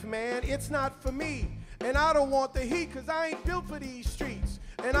life, man. It's not for me. And I don't want the heat, cause I ain't built for these streets.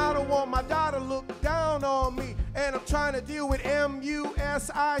 And I don't want my daughter to look down on me. And I'm trying to deal with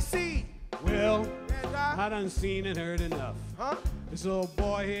MUSIC. Well, I done seen and heard enough. Huh? This old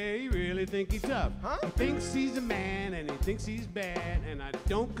boy here, he really think he's tough. Huh? He thinks he's a man and he thinks he's bad. And I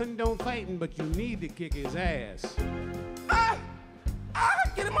don't condone fighting, but you need to kick his ass.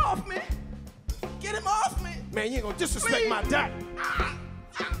 Get him off me. Get him off me. Man, you ain't gonna disrespect my dad.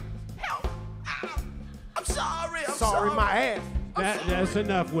 Help. I'm sorry. I'm sorry, my ass. That's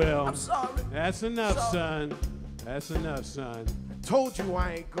enough, Will. I'm sorry. That's enough, son. That's enough, son. I told you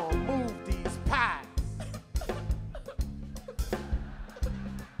I ain't gonna move these pies.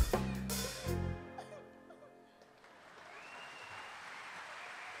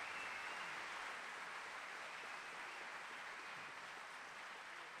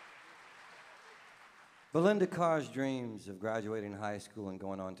 Belinda Carr's dreams of graduating high school and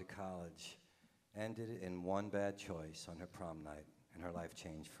going on to college ended in one bad choice on her prom night, and her life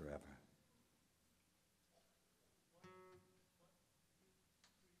changed forever.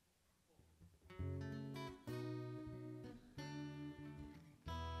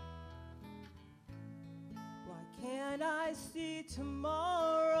 Why can't I see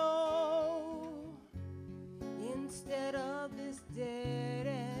tomorrow instead of this dead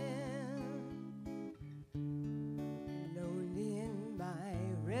end? Lonely in my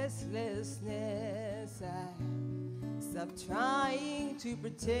restlessness, I stop trying to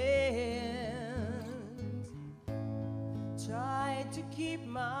pretend. Try to keep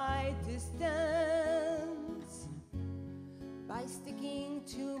my distance by sticking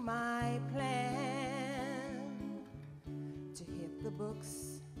to my plan to hit the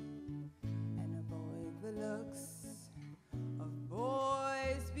books and avoid the looks of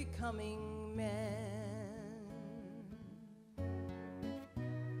boys becoming men.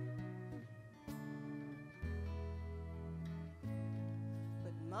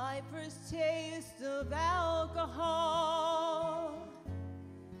 But my first taste of alcohol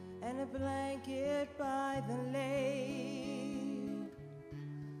and a blanket by the lake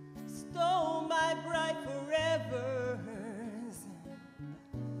stole my bright forevers,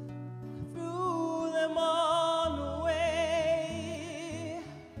 threw them on away.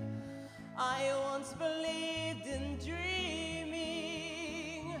 I once believed in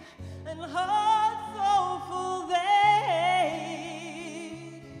dreaming and hearts so full they,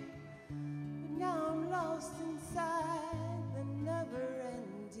 but now I'm lost inside the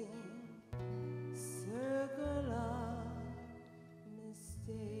never-ending circle of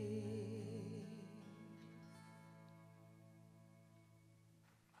mistake.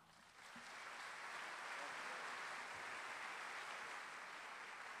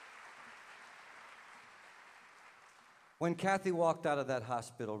 When Kathy walked out of that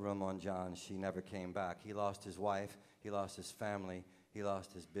hospital room on John, she never came back. He lost his wife, he lost his family, he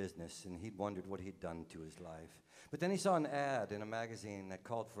lost his business, and he'd wondered what he'd done to his life. But then he saw an ad in a magazine that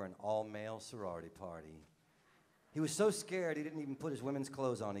called for an all-male sorority party. He was so scared he didn't even put his women's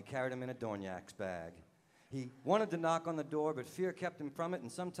clothes on. He carried them in a Dorniak's bag. He wanted to knock on the door, but fear kept him from it, and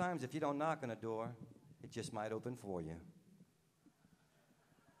sometimes if you don't knock on a door, it just might open for you.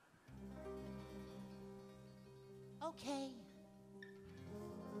 Okay.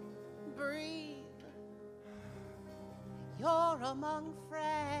 Breathe. You're among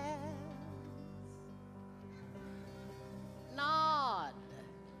friends. Nod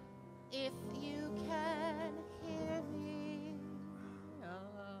if you can hear me.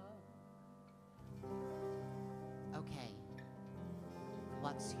 Okay.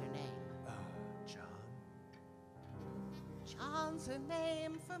 What's your name? John. John's a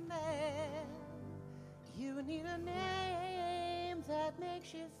name for man. You need a name that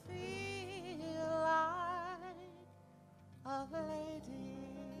makes you feel like a lady.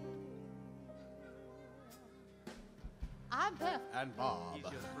 I'm Beth. And Bob. He's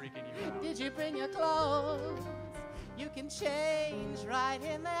just freaking you out. Did you bring your clothes? You can change right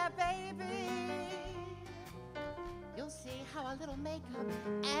in there, baby. You'll see how a little makeup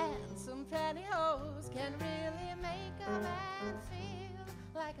and some pantyhose can really make a man feel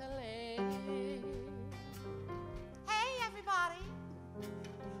like a lady. Hey, everybody.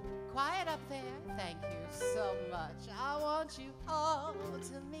 Quiet up there. Thank you so much. I want you all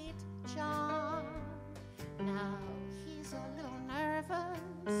to meet John. Now, he's a little nervous.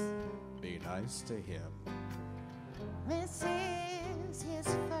 Be nice to him. This is his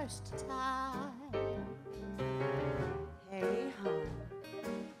first time. Hey, hon.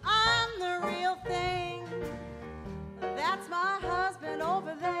 I'm the real thing. That's my husband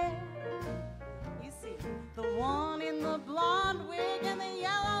over there. You see, the one in the blonde wig and the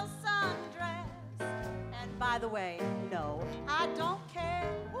yellow sundress. And by the way, no, I don't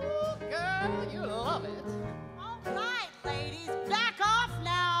care. Ooh, girl, you love it. All right, ladies, back off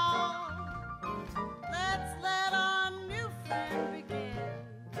now. Let's let our new friend begin.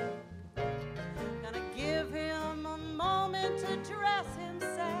 Gonna give him a moment to dress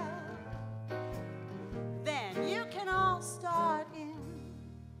himself. Then you can all start in.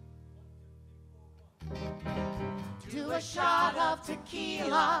 Do a shot of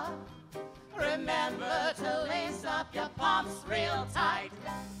tequila. Remember to lace up your pumps real tight.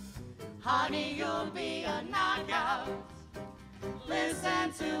 Honey, you'll be a knockout.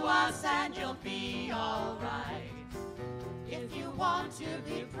 Listen to us and you'll be alright. If you want to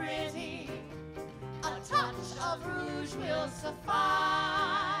be pretty, a touch of rouge will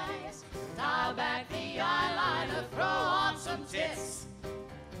suffice. Dial back the eyeliner, throw on some tits.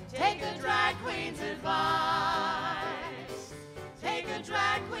 Take a drag queen's advice. Take a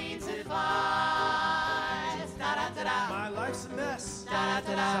drag queen's advice. Da-da-da-da. My life's a mess.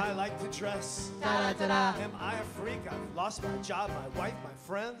 Da-da-da-da. I like to dress. Da-da-da-da. Am I a freak? I've lost my job, my wife, my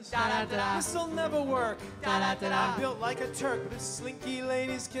friends. Da-da-da-da. This'll never work. Da-da-da-da. I'm built like a Turk, but if slinky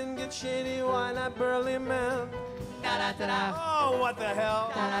ladies can get shady, why not burly men? Da-da-da-da. Oh, what the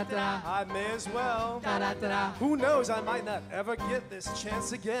hell? Da-da-da-da. I may as well. Da-da-da-da. Who knows? I might not ever get this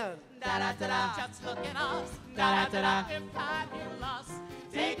chance again. Da-da-da-da. Just look at us. Da-da-da-da. We're fabulous.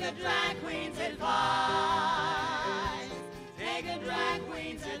 Take a drag queen's advice. Take a drag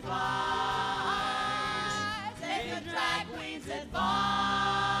queen's advice. Take a drag queen's advice.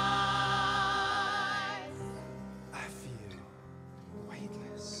 I feel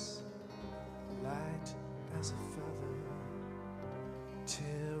weightless, light as a feather.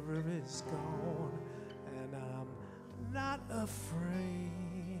 Terror is gone, and I'm not afraid.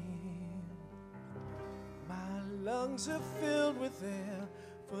 My lungs are filled with air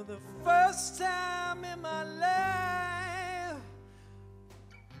for the first time in my life.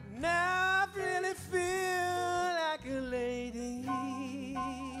 Now I really feel like a lady.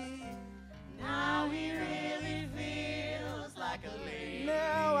 Now he really feels like a lady.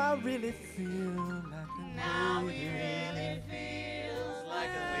 Now I really feel like a lady. Now he really feels like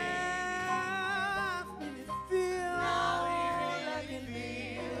a lady. I really feel Now he like really a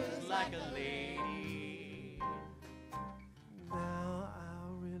lady. feels like a lady. Now I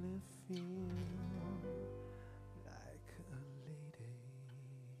really feel like a lady.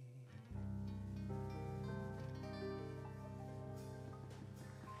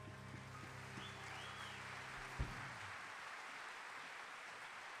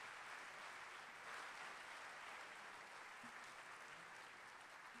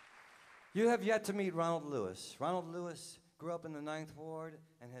 You have yet to meet Ronald Lewis. Ronald Lewis grew up in the Ninth Ward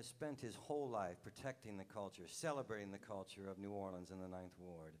and has spent his whole life protecting the culture, celebrating the culture of New Orleans in the Ninth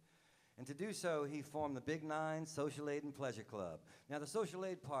Ward. And to do so, he formed the Big Nine Social Aid and Pleasure Club. Now, the social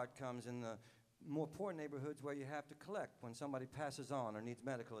aid part comes in the more poor neighborhoods where you have to collect when somebody passes on or needs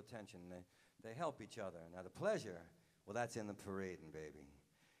medical attention. They help each other. Now, the pleasure, well, that's in the parading, baby.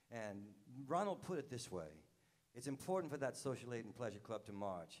 And Ronald put it this way. It's important for that social aid and pleasure club to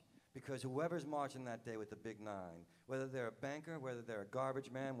march, because whoever's marching that day with the big 9, whether they're a banker, whether they're a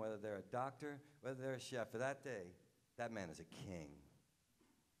garbage man, whether they're a doctor, whether they're a chef, for that day, that man is a king.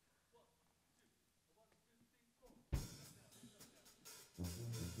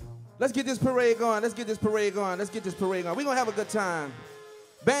 Let's get this parade going. Let's get this parade going. Let's get this parade going. We're going to have a good time.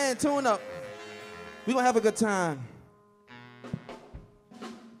 Band, tune up. We're going to have a good time.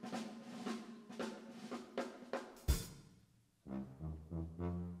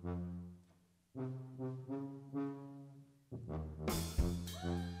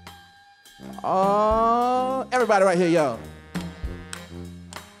 Oh, everybody right here, yo.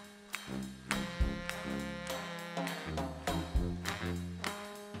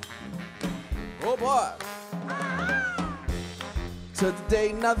 Oh boy. Till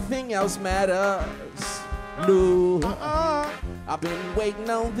today nothing else matters. No. I've been waiting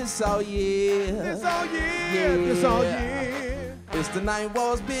on this all year. This all year. Yeah. This all year. It's the Night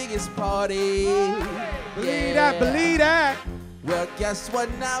War's biggest party. Believe that, believe that. Well, guess what?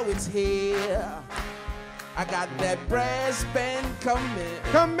 Now it's here. I got that brass band coming.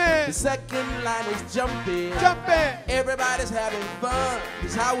 The second line is jumping. Everybody's having fun.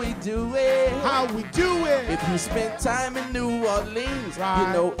 It's how we do it. How we do it. If you spend time in New Orleans,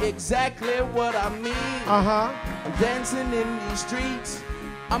 you know exactly what I mean. I'm dancing in these streets.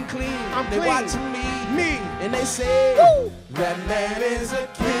 I'm clean. They watching me. And they say, woo! That man is a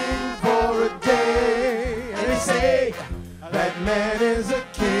king for a day. And they say, that man is a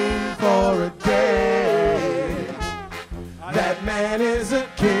king for a day. That man is a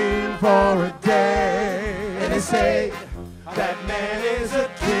king for a day. And they say, that man is a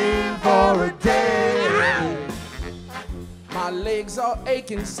king for a day. My legs are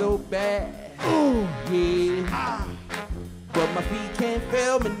aching so bad. Ooh. Yeah. But my feet can't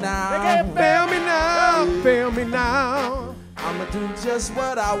fail me now. They can't fail me now. Fail me now. I'ma do just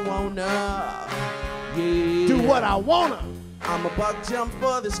what I wanna. Yeah. Do what I wanna. I'm a buck jump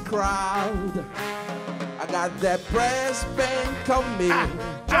for this crowd. I got that brass band coming.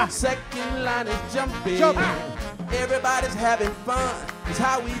 Second line is jumping. Everybody's having fun. It's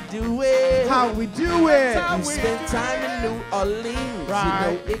how we do it. How we do it. You spend time in New Orleans.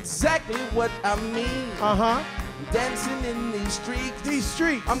 Right. You know exactly what I mean. I'm dancing in these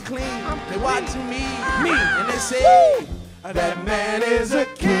streets. I'm clean. They watching me. And they say, that man is a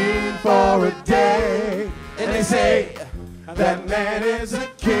king for a day. And they say, that man is a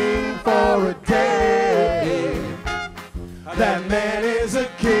king for a day. That man is a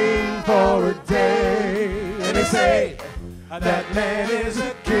king for a day. And they say, that man is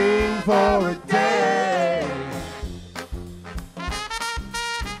a king for a day.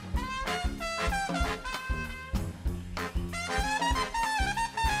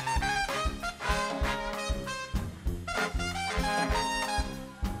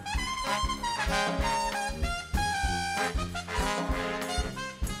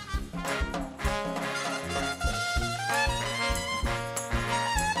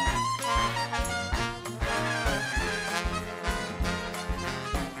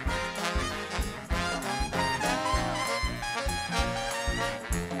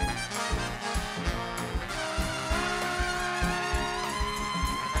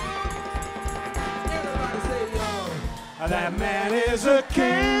 That man is a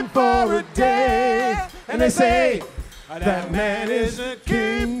king for a day. And they say, that man is a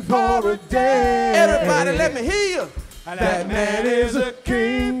king for a day. Everybody let me hear you. That man is a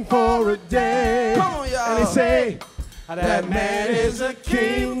king for a day. Come on, y'all. And they say, that man is a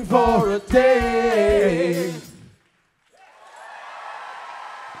king for a day.